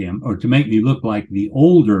look like him, or to make me look like the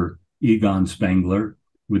older Egon Spengler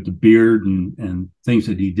with the beard and things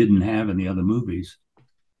that he didn't have in the other movies,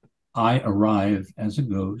 I arrive as a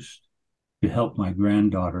ghost to help my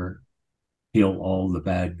granddaughter kill all the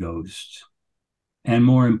bad ghosts. And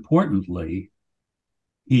more importantly,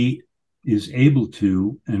 he is able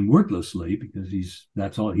to, and wordlessly, because he's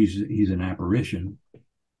an apparition,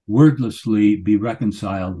 wordlessly be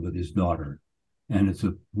reconciled with his daughter. And it's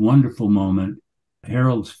a wonderful moment.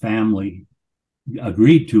 Harold's family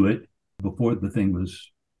agreed to it before the thing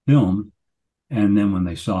was filmed. And then when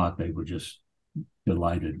they saw it, they were just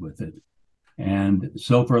delighted with it. And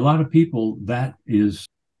so for a lot of people,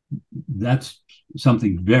 that's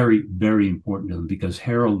something very, very important to them, because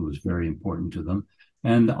Harold was very important to them.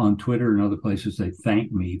 And on Twitter and other places, they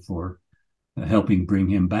thank me for helping bring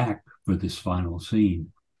him back for this final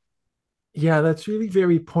scene. Yeah, that's really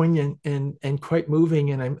very poignant and quite moving.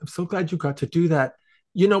 And I'm so glad you got to do that.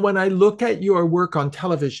 When I look at your work on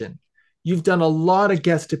television, you've done a lot of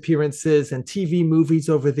guest appearances and TV movies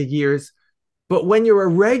over the years. But when you're a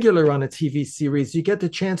regular on a TV series, you get the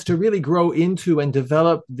chance to really grow into and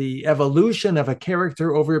develop the evolution of a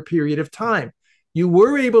character over a period of time. You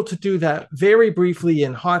were able to do that very briefly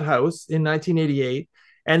in Hot House in 1988,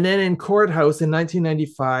 and then in Courthouse in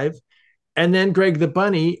 1995, and then Greg the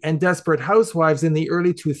Bunny and Desperate Housewives in the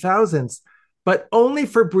early 2000s, but only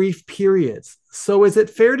for brief periods. So is it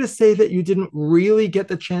fair to say that you didn't really get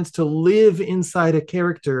the chance to live inside a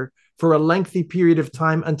character for a lengthy period of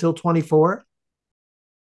time until 24?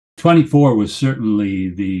 24 was certainly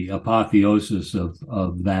the apotheosis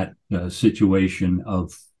of that situation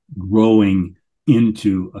of growing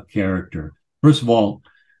into a character. First of all,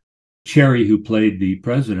 Cherry, who played the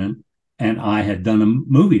president, and I had done a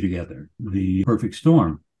movie together, The Perfect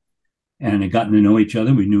Storm, and had gotten to know each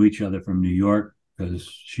other. We knew each other from New York because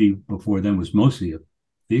she, before then, was mostly a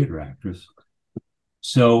theater actress.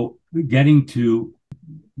 So getting to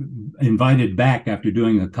invited back after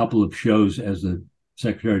doing a couple of shows as the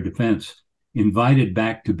Secretary of Defense, invited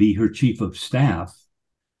back to be her chief of staff.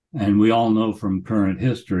 And we all know from current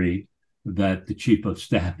history that the chief of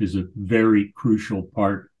staff is a very crucial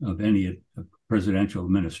part of any presidential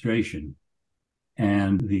administration.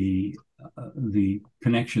 And the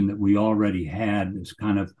connection that we already had, this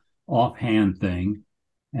kind of offhand thing.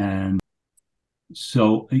 And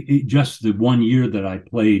so just the 1 year that I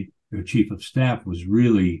played the chief of staff was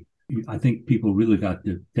really, I think people really got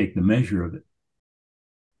to take the measure of it,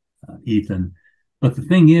 Ethan. But the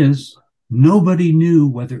thing is, nobody knew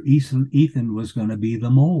whether Ethan was going to be the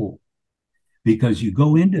mole, because you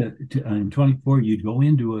go into, in 24, you'd go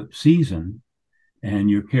into a season and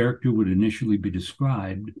your character would initially be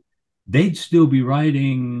described. They'd still be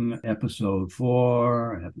writing episode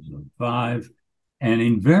 4, episode 5, and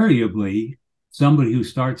invariably somebody who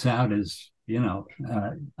starts out as,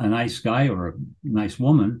 a nice guy or a nice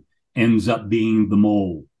woman ends up being the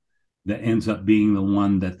mole, that ends up being the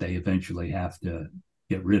one that they eventually have to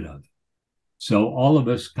get rid of. So all of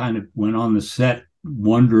us kind of went on the set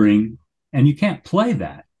wondering, and you can't play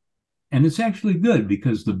that. And it's actually good,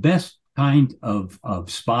 because the best kind of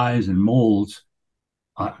spies and moles,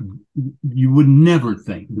 you would never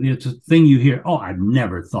think. It's a thing you hear, oh, I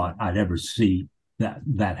never thought I'd ever see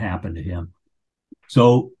that happen to him.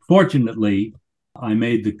 So fortunately, I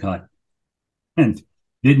made the cut and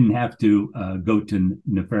didn't have to go to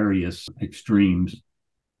nefarious extremes.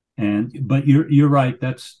 But you're right.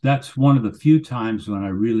 That's one of the few times when I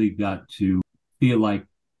really got to feel like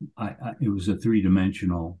it was a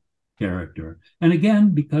three-dimensional character. And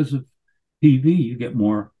again, because of TV, you get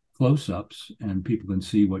more close-ups and people can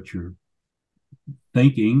see what you're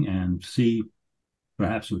thinking and see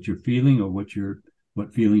perhaps what you're feeling or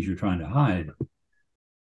what feelings you're trying to hide.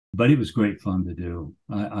 But it was great fun to do.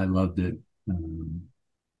 I loved it.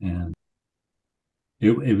 And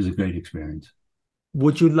it was a great experience.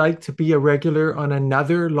 Would you like to be a regular on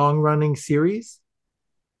another long-running series?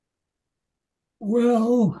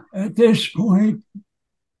 Well, at this point...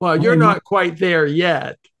 Well, you're not quite there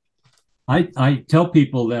yet. I tell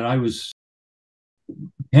people that I was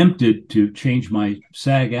tempted to change my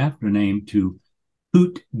SAG-AFTRA name to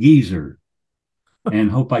Hoot Geezer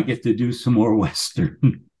and hope I get to do some more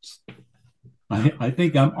Westerns. I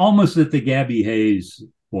think I'm almost at the Gabby Hayes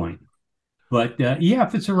point. But yeah,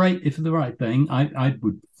 if it's the right thing, I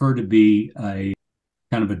would prefer to be a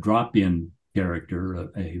kind of a drop-in character,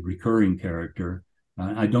 a recurring character.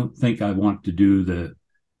 I don't think I want to do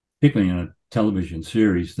particularly in a television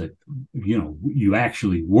series that, you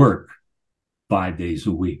actually work 5 days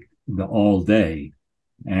a week, all day.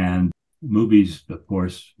 And movies, of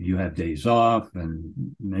course, you have days off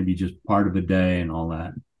and maybe just part of a day and all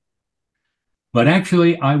that. But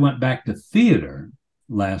actually, I went back to theater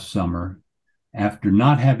last summer after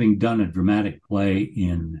not having done a dramatic play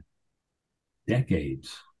in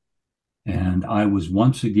decades. And I'm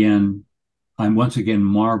once again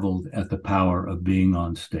marveled at the power of being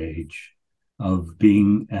on stage, of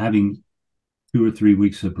having 2 or 3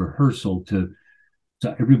 weeks of rehearsal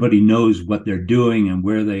so everybody knows what they're doing and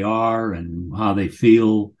where they are and how they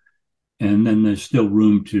feel. And then there's still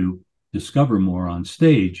room to discover more on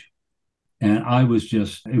stage. And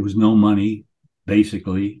it was no money,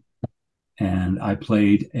 basically. And I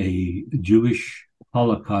played a Jewish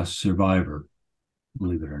Holocaust survivor,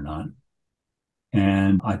 believe it or not.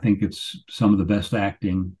 And I think it's some of the best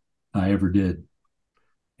acting I ever did.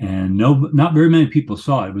 And not very many people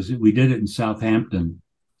saw it. We did it in Southampton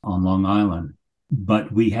on Long Island,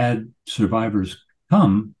 but we had survivors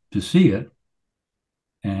come to see it.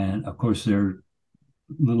 And of course, they're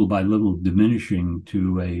little by little diminishing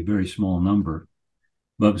to a very small number.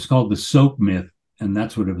 But it was called the soap myth. And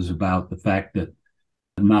that's what it was about, the fact that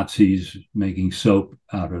the Nazis making soap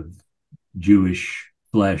out of Jewish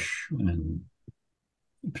flesh, and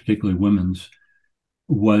particularly women's,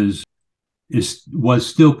 was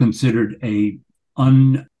still considered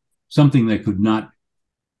something they could not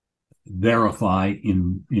verify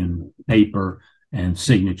in paper and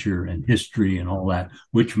signature and history and all that,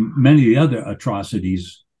 which many of the other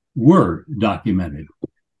atrocities were documented.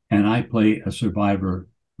 And I play a survivor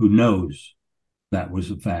who knows that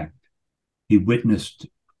was a fact. He witnessed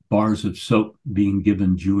bars of soap being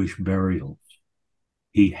given Jewish burials.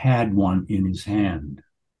 He had one in his hand.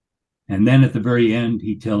 And then at the very end,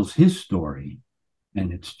 he tells his story.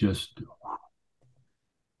 And it's just,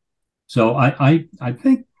 So I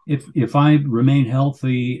think if I remain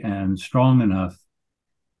healthy and strong enough,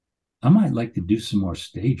 I might like to do some more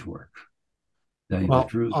stage work. Tell you the Well,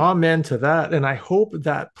 truth. amen to that. And I hope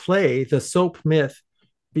that play, The Soap Myth,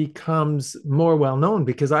 becomes more well known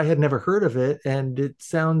because I had never heard of it. And it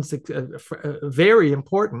sounds very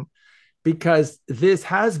important because this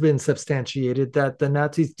has been substantiated that the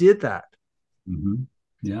Nazis did that. Mm-hmm.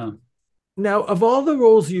 Yeah. Now, of all the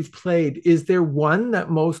roles you've played, is there one that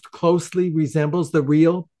most closely resembles the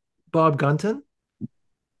real Bob Gunton?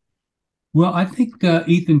 Well, I think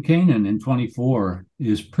Ethan Kanan in 24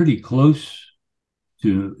 is pretty close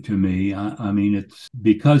to me. I mean, it's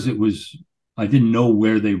because it was, I didn't know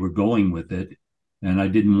where they were going with it, and I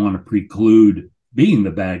didn't want to preclude being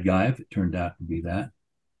the bad guy if it turned out to be that.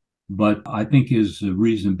 But I think his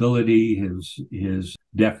reasonability, his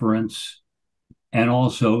deference, and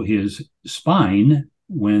also his spine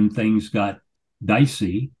when things got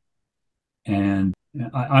dicey. And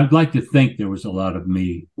I'd like to think there was a lot of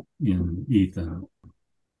me in Ethan.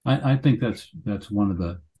 I think that's one of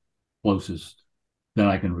the closest that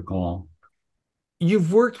I can recall.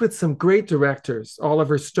 You've worked with some great directors,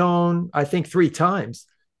 Oliver Stone, I think 3 times,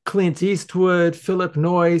 Clint Eastwood, Philip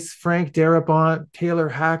Noyce, Frank Darabont, Taylor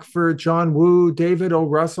Hackford, John Woo, David O.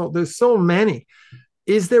 Russell. There's so many.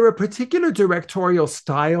 Is there a particular directorial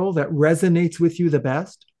style that resonates with you the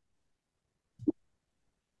best?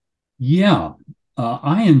 Yeah,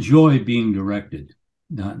 I enjoy being directed.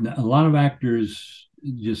 A lot of actors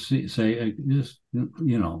just say, just,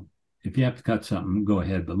 if you have to cut something, go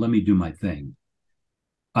ahead, but let me do my thing.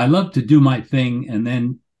 I love to do my thing and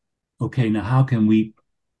then, okay, now how can we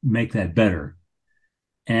make that better?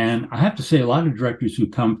 And I have to say, a lot of directors who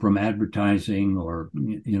come from advertising or,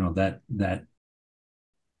 that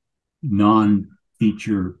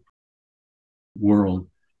non-feature world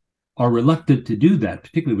are reluctant to do that,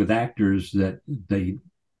 particularly with actors that they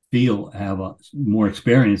feel have more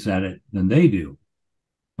experience at it than they do.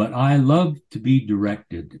 But I love to be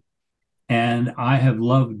directed. And I have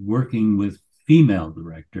loved working with female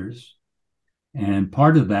directors. And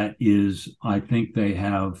part of that is I think they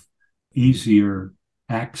have easier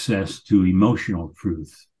access to emotional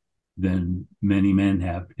truth than many men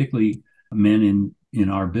have, particularly men in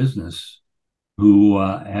our business who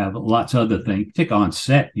have lots of other things. Tick on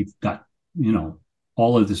set, you've got,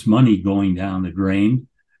 all of this money going down the drain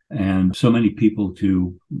and so many people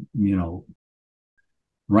to,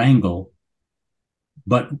 wrangle.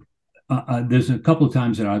 But there's a couple of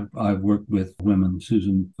times that I've worked with women,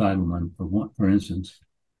 Susan Seidelman, for instance.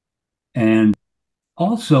 And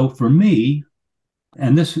also for me,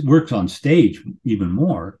 and this works on stage even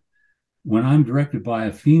more, when I'm directed by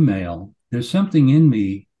a female, there's something in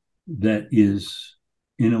me that is,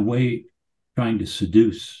 in a way, trying to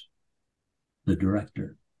seduce the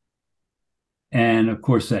director. And of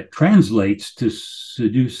course, that translates to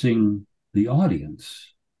seducing the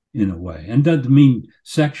audience in a way, and doesn't mean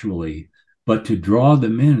sexually, but to draw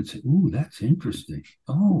them in and say, "Ooh, that's interesting.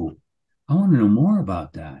 Oh, I want to know more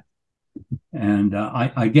about that." And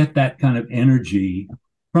I get that kind of energy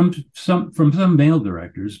from some male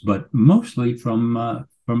directors, but mostly from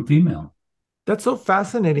female. That's so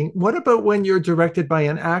fascinating. What about when you're directed by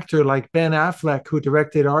an actor like Ben Affleck, who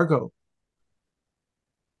directed Argo?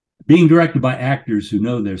 Being directed by actors who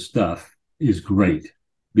know their stuff is great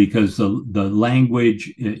because the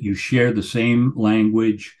language, you share the same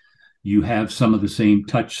language, you have some of the same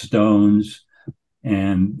touchstones,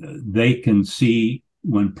 and they can see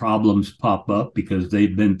when problems pop up because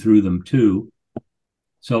they've been through them too.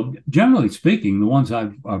 So generally speaking, the ones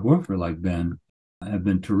I've worked for like Ben have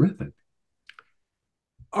been terrific.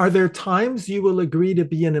 Are there times you will agree to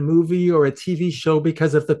be in a movie or a TV show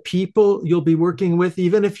because of the people you'll be working with,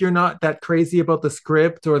 even if you're not that crazy about the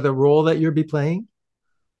script or the role that you'll be playing?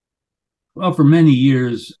 Well, for many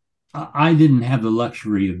years, I didn't have the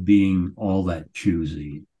luxury of being all that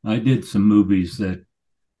choosy. I did some movies that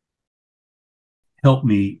helped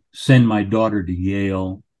me send my daughter to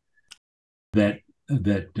Yale, that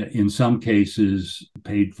in some cases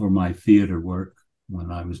paid for my theater work when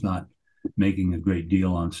I was not making a great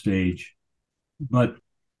deal on stage. But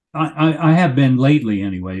I have been lately,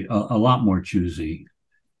 anyway, a lot more choosy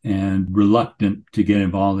and reluctant to get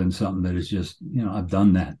involved in something that is just, I've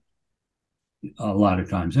done that a lot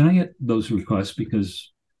of times. And I get those requests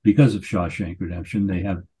because of Shawshank Redemption. They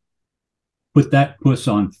have put that puss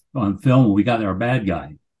on film. We got our bad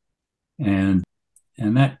guy. And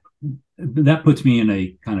that puts me in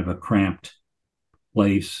a kind of a cramped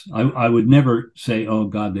place. I would never say, oh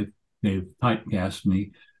God, they've typecast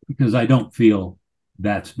me, because I don't feel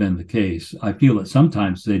that's been the case. I feel that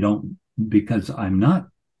sometimes they don't, because I'm not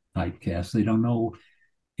typecast. They don't know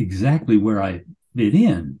exactly where I fit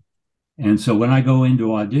in. And so when I go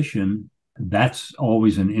into audition, that's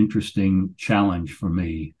always an interesting challenge for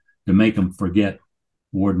me, to make them forget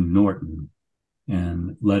Warden Norton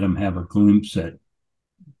and let them have a glimpse at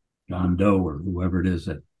John Doe or whoever it is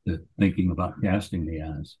that they're thinking about casting me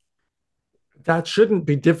as. That shouldn't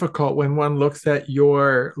be difficult when one looks at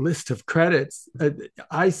your list of credits.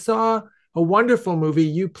 I saw a wonderful movie.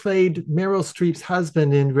 You played Meryl Streep's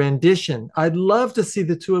husband in Rendition. I'd love to see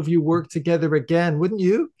the two of you work together again, wouldn't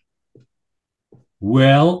you?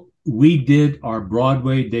 Well, we did our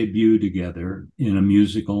Broadway debut together in a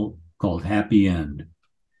musical called Happy End.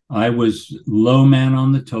 I was low man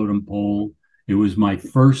on the totem pole. It was my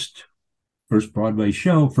first Broadway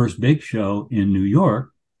show, first big show in New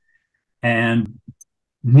York. And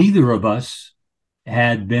neither of us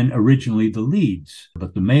had been originally the leads,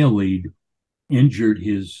 but the male lead injured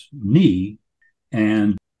his knee,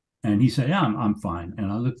 and he said, "Yeah, I'm fine."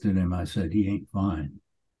 And I looked at him. I said, "He ain't fine.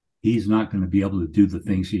 He's not going to be able to do the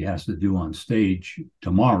things he has to do on stage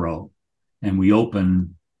tomorrow." And we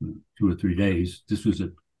opened 2 or 3 days. This was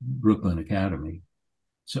at Brooklyn Academy.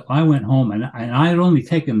 So I went home, and I had only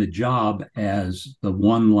taken the job as the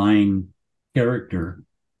one-line character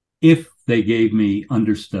if they gave me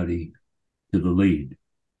understudy to the lead.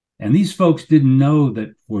 And these folks didn't know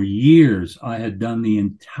that for years I had done the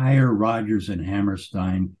entire Rodgers and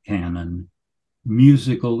Hammerstein canon,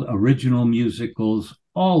 original musicals,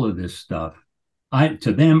 all of this stuff.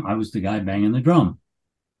 To them, I was the guy banging the drum.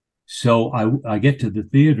 So I get to the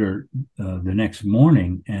theater the next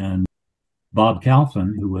morning, and Bob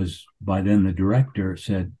Calfin, who was by then the director,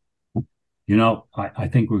 said, I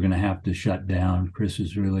think we're going to have to shut down. Chris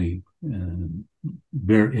is really,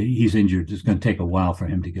 he's injured. It's going to take a while for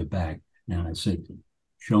him to get back. And I said,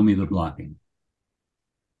 "Show me the blocking."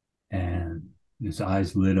 And his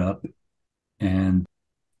eyes lit up, and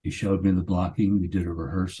he showed me the blocking. We did a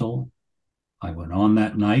rehearsal. I went on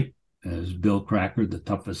that night as Bill Cracker, the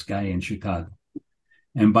toughest guy in Chicago.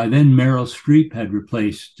 And by then, Meryl Streep had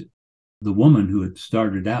replaced the woman who had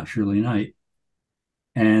started out, Shirley Knight.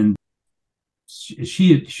 And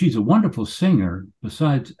she's a wonderful singer,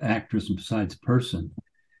 besides actress and besides person.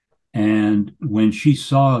 And when she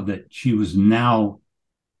saw that she was now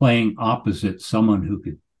playing opposite someone who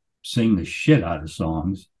could sing the shit out of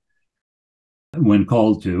songs when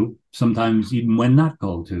called to, sometimes even when not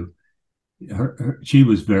called to, she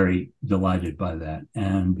was very delighted by that.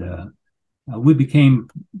 And we became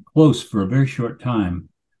close for a very short time,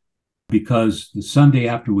 because the Sunday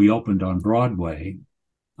after we opened on Broadway,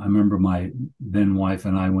 I remember my then wife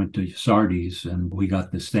and I went to Sardi's, and we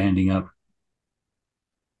got the standing up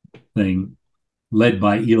thing led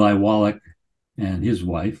by Eli Wallach and his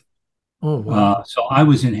wife. Oh, wow. So I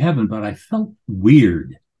was in heaven, but I felt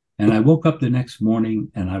weird. And I woke up the next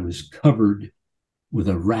morning and I was covered with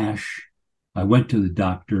a rash. I went to the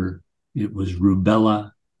doctor. It was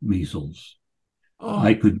rubella measles. Oh.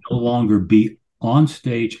 I could no longer be on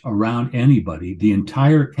stage around anybody. The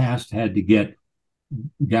entire cast had to get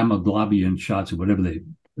gamma globulin shots or whatever they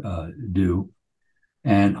do.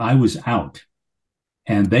 And I was out.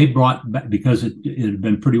 And they brought back, because it had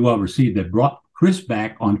been pretty well received, they brought Chris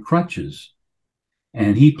back on crutches.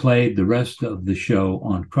 And he played the rest of the show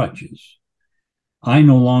on crutches. I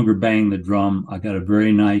no longer bang the drum. I got a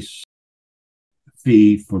very nice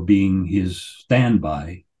fee for being his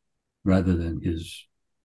standby rather than his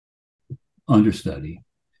understudy.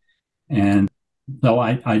 And so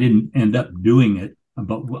I didn't end up doing it,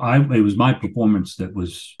 but it was my performance that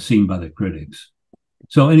was seen by the critics.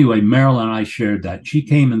 So anyway, Meryl and I shared that. She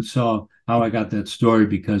came and saw how I got that story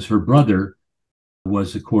because her brother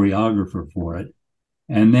was the choreographer for it.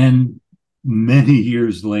 And then many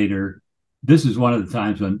years later, this is one of the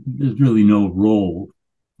times when there's really no role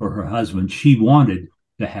for her husband. She wanted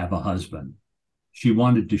to have a husband. She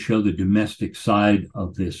wanted to show the domestic side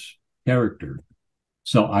of this character.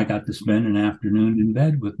 So I got to spend an afternoon in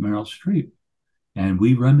bed with Meryl Streep, and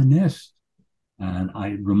we reminisced. And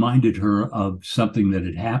I reminded her of something that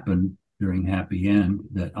had happened during Happy End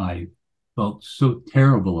that I felt so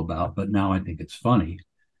terrible about, but now I think it's funny.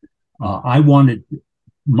 I wanted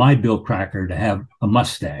my Bill Cracker to have a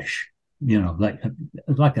mustache, like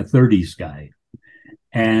a 30s guy.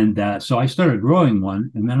 And so I started growing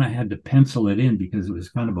one, and then I had to pencil it in because it was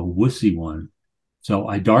kind of a wussy one. So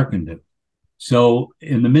I darkened it. So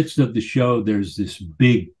in the midst of the show, there's this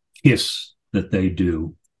big kiss that they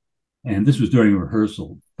do. And this was during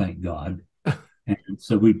rehearsal, thank God. And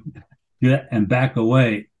so we do that and back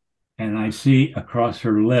away. And I see across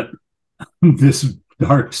her lip this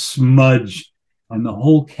dark smudge. And the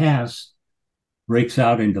whole cast breaks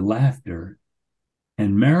out into laughter.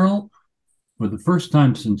 And Meryl, for the first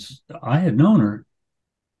time since I had known her,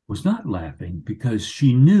 was not laughing because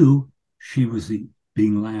she knew she was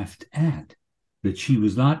being laughed at, that she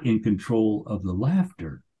was not in control of the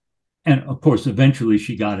laughter. And of course, eventually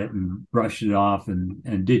she got it and brushed it off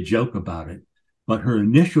and did joke about it. But her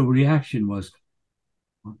initial reaction was,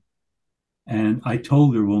 and I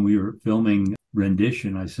told her when we were filming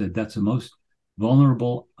Rendition, I said, that's the most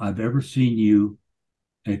vulnerable I've ever seen you,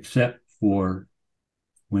 except for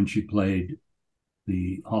when she played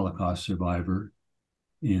the Holocaust survivor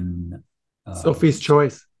in Sophie's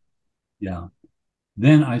Choice. Yeah.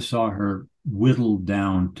 Then I saw her whittled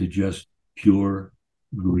down to just pure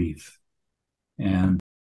grief. And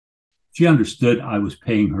she understood I was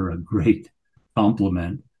paying her a great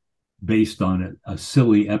compliment based on a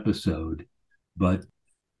silly episode. But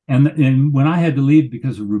and when I had to leave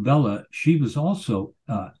because of rubella, she was also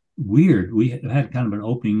weird. We had kind of an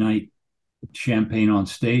opening night champagne on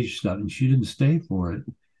stage stuff, and she didn't stay for it.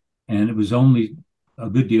 And it was only a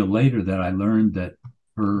good deal later that I learned that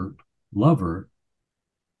her lover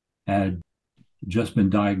had just been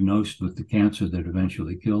diagnosed with the cancer that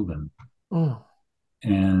eventually killed him. Oh.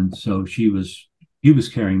 And so he was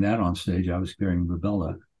carrying that on stage. I was carrying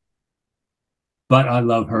rubella. But I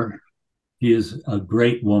love her. She is a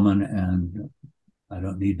great woman, and I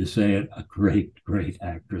don't need to say it, a great, great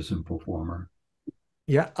actress and performer.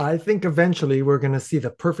 Yeah, I think eventually we're going to see the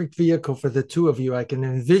perfect vehicle for the two of you. I can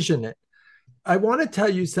envision it. I want to tell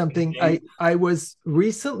you something. I was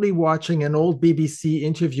recently watching an old BBC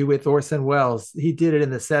interview with Orson Welles. He did it in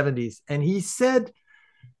the 70s, and he said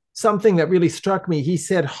something that really struck me. He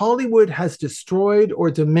said, Hollywood has destroyed or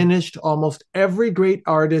diminished almost every great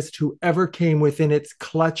artist who ever came within its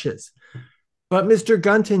clutches. But Mr.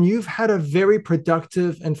 Gunton, you've had a very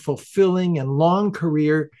productive and fulfilling and long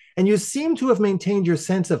career, and you seem to have maintained your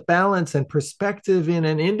sense of balance and perspective in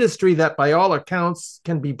an industry that, by all accounts,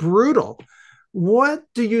 can be brutal. What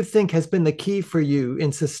do you think has been the key for you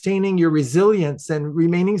in sustaining your resilience and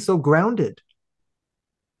remaining so grounded?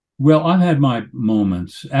 Well, I've had my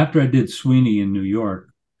moments. After I did Sweeney in New York,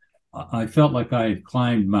 I felt like I had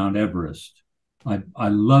climbed Mount Everest. I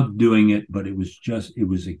loved doing it, but it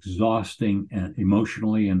was exhausting and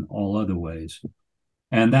emotionally and all other ways.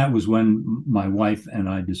 And that was when my wife and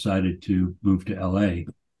I decided to move to LA.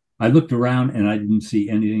 I looked around and I didn't see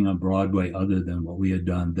anything on Broadway other than what we had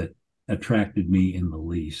done that attracted me in the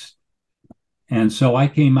least. And so I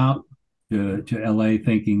came out to LA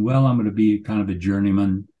thinking, well, I'm going to be kind of a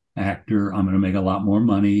journeyman actor. I'm going to make a lot more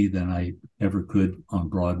money than I ever could on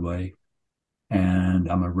Broadway. And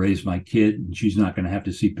I'm going to raise my kid, and she's not going to have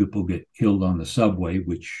to see people get killed on the subway,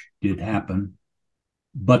 which did happen.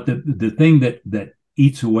 But the thing that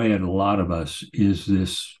eats away at a lot of us is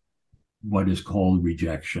this, what is called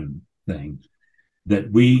rejection thing, that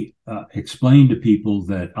we explain to people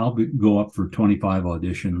that I'll go up for 25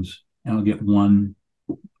 auditions and I'll get one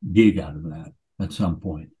gig out of that at some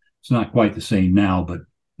point. It's not quite the same now, but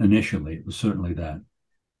initially it was certainly that.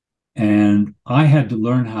 And I had to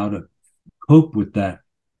learn how to cope with that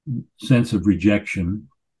sense of rejection.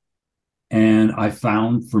 And I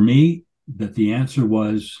found for me that the answer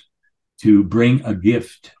was to bring a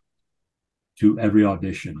gift to every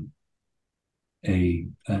audition,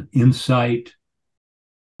 an insight,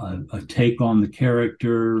 a take on the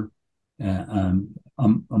character, a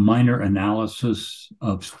minor analysis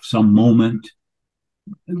of some moment,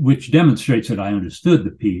 which demonstrates that I understood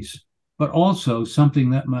the piece, but also something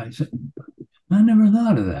that might say, I never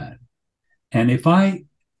thought of that. And if I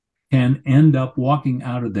can end up walking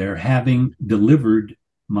out of there having delivered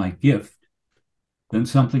my gift, then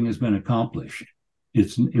something has been accomplished.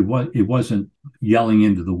 It wasn't yelling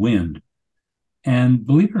into the wind. And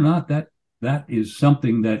believe it or not, that is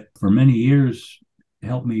something that for many years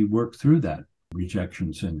helped me work through that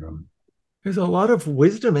rejection syndrome. There's a lot of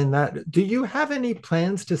wisdom in that. Do you have any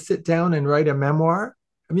plans to sit down and write a memoir?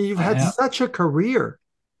 I mean, you've had such a career.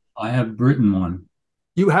 I have written one.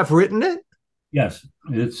 You have written it? Yes,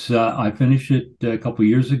 I finished it a couple of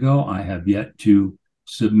years ago. I have yet to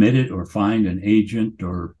submit it or find an agent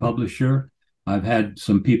or publisher. I've had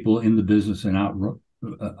some people in the business and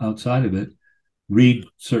outside of it read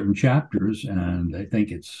certain chapters, and they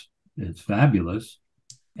think it's fabulous.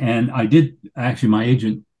 And I did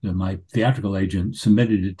actually, my theatrical agent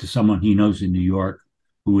submitted it to someone he knows in New York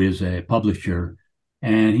who is a publisher.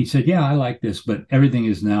 And he said, yeah, I like this, but everything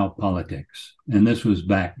is now politics. And this was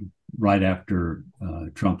back right after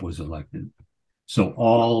Trump was elected. So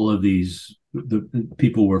all of the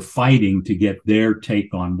people were fighting to get their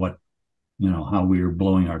take on how we were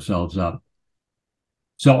blowing ourselves up.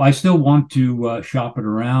 So I still want to shop it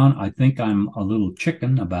around. I think I'm a little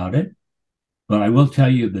chicken about it, but I will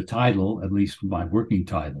tell you the title, at least my working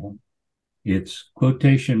title. It's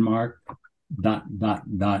quotation mark, ...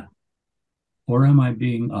 Or am I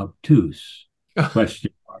being obtuse?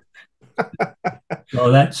 Question mark.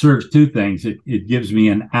 So that serves two things. It gives me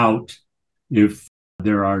an out if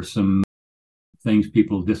there are some things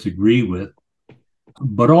people disagree with,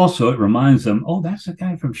 but also it reminds them, oh, that's the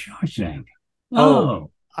guy from Shawshank.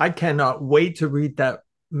 Oh, I cannot wait to read that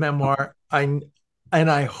memoir. And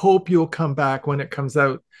I hope you'll come back when it comes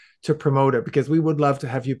out to promote it, because we would love to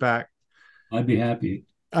have you back. I'd be happy.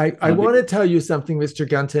 I want to tell you something, Mr.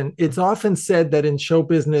 Gunton. It's often said that in show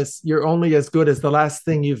business, you're only as good as the last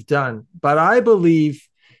thing you've done. But I believe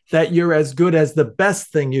that you're as good as the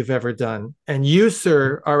best thing you've ever done. And you,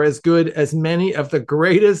 sir, are as good as many of the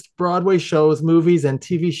greatest Broadway shows, movies, and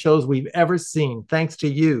TV shows we've ever seen, thanks to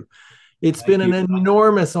you. It's been an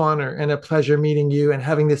enormous honor and a pleasure meeting you and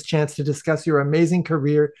having this chance to discuss your amazing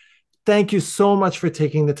career. Thank you so much for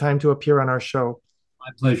taking the time to appear on our show.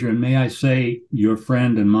 My pleasure. And may I say, your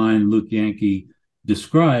friend and mine, Luke Yankee,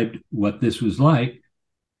 described what this was like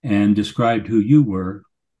and described who you were.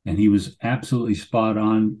 And he was absolutely spot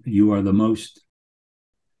on. You are the most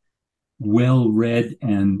well-read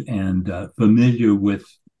and familiar with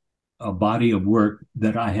a body of work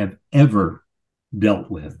that I have ever dealt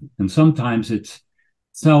with. And sometimes it's,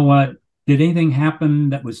 so did anything happen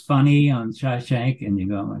that was funny on Shawshank? And you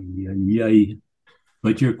go, yay.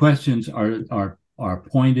 But your questions are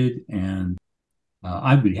pointed, and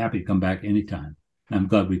I'd be happy to come back anytime. I'm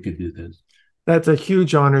glad we could do this. That's a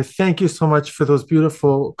huge honor. Thank you so much for those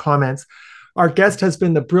beautiful comments. Our guest has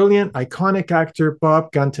been the brilliant, iconic actor,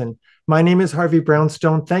 Bob Gunton. My name is Harvey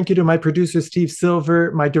Brownstone. Thank you to my producer, Steve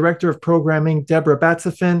Silver, my director of programming, Deborah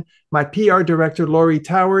Batsafin, my PR director, Laurie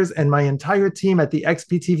Towers, and my entire team at the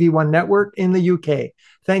XPTV1 network in the UK.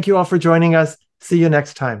 Thank you all for joining us. See you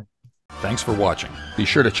next time. Thanks for watching. Be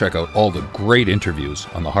sure to check out all the great interviews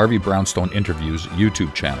on the Harvey Brownstone Interviews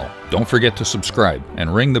YouTube channel. Don't forget to subscribe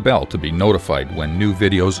and ring the bell to be notified when new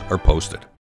videos are posted.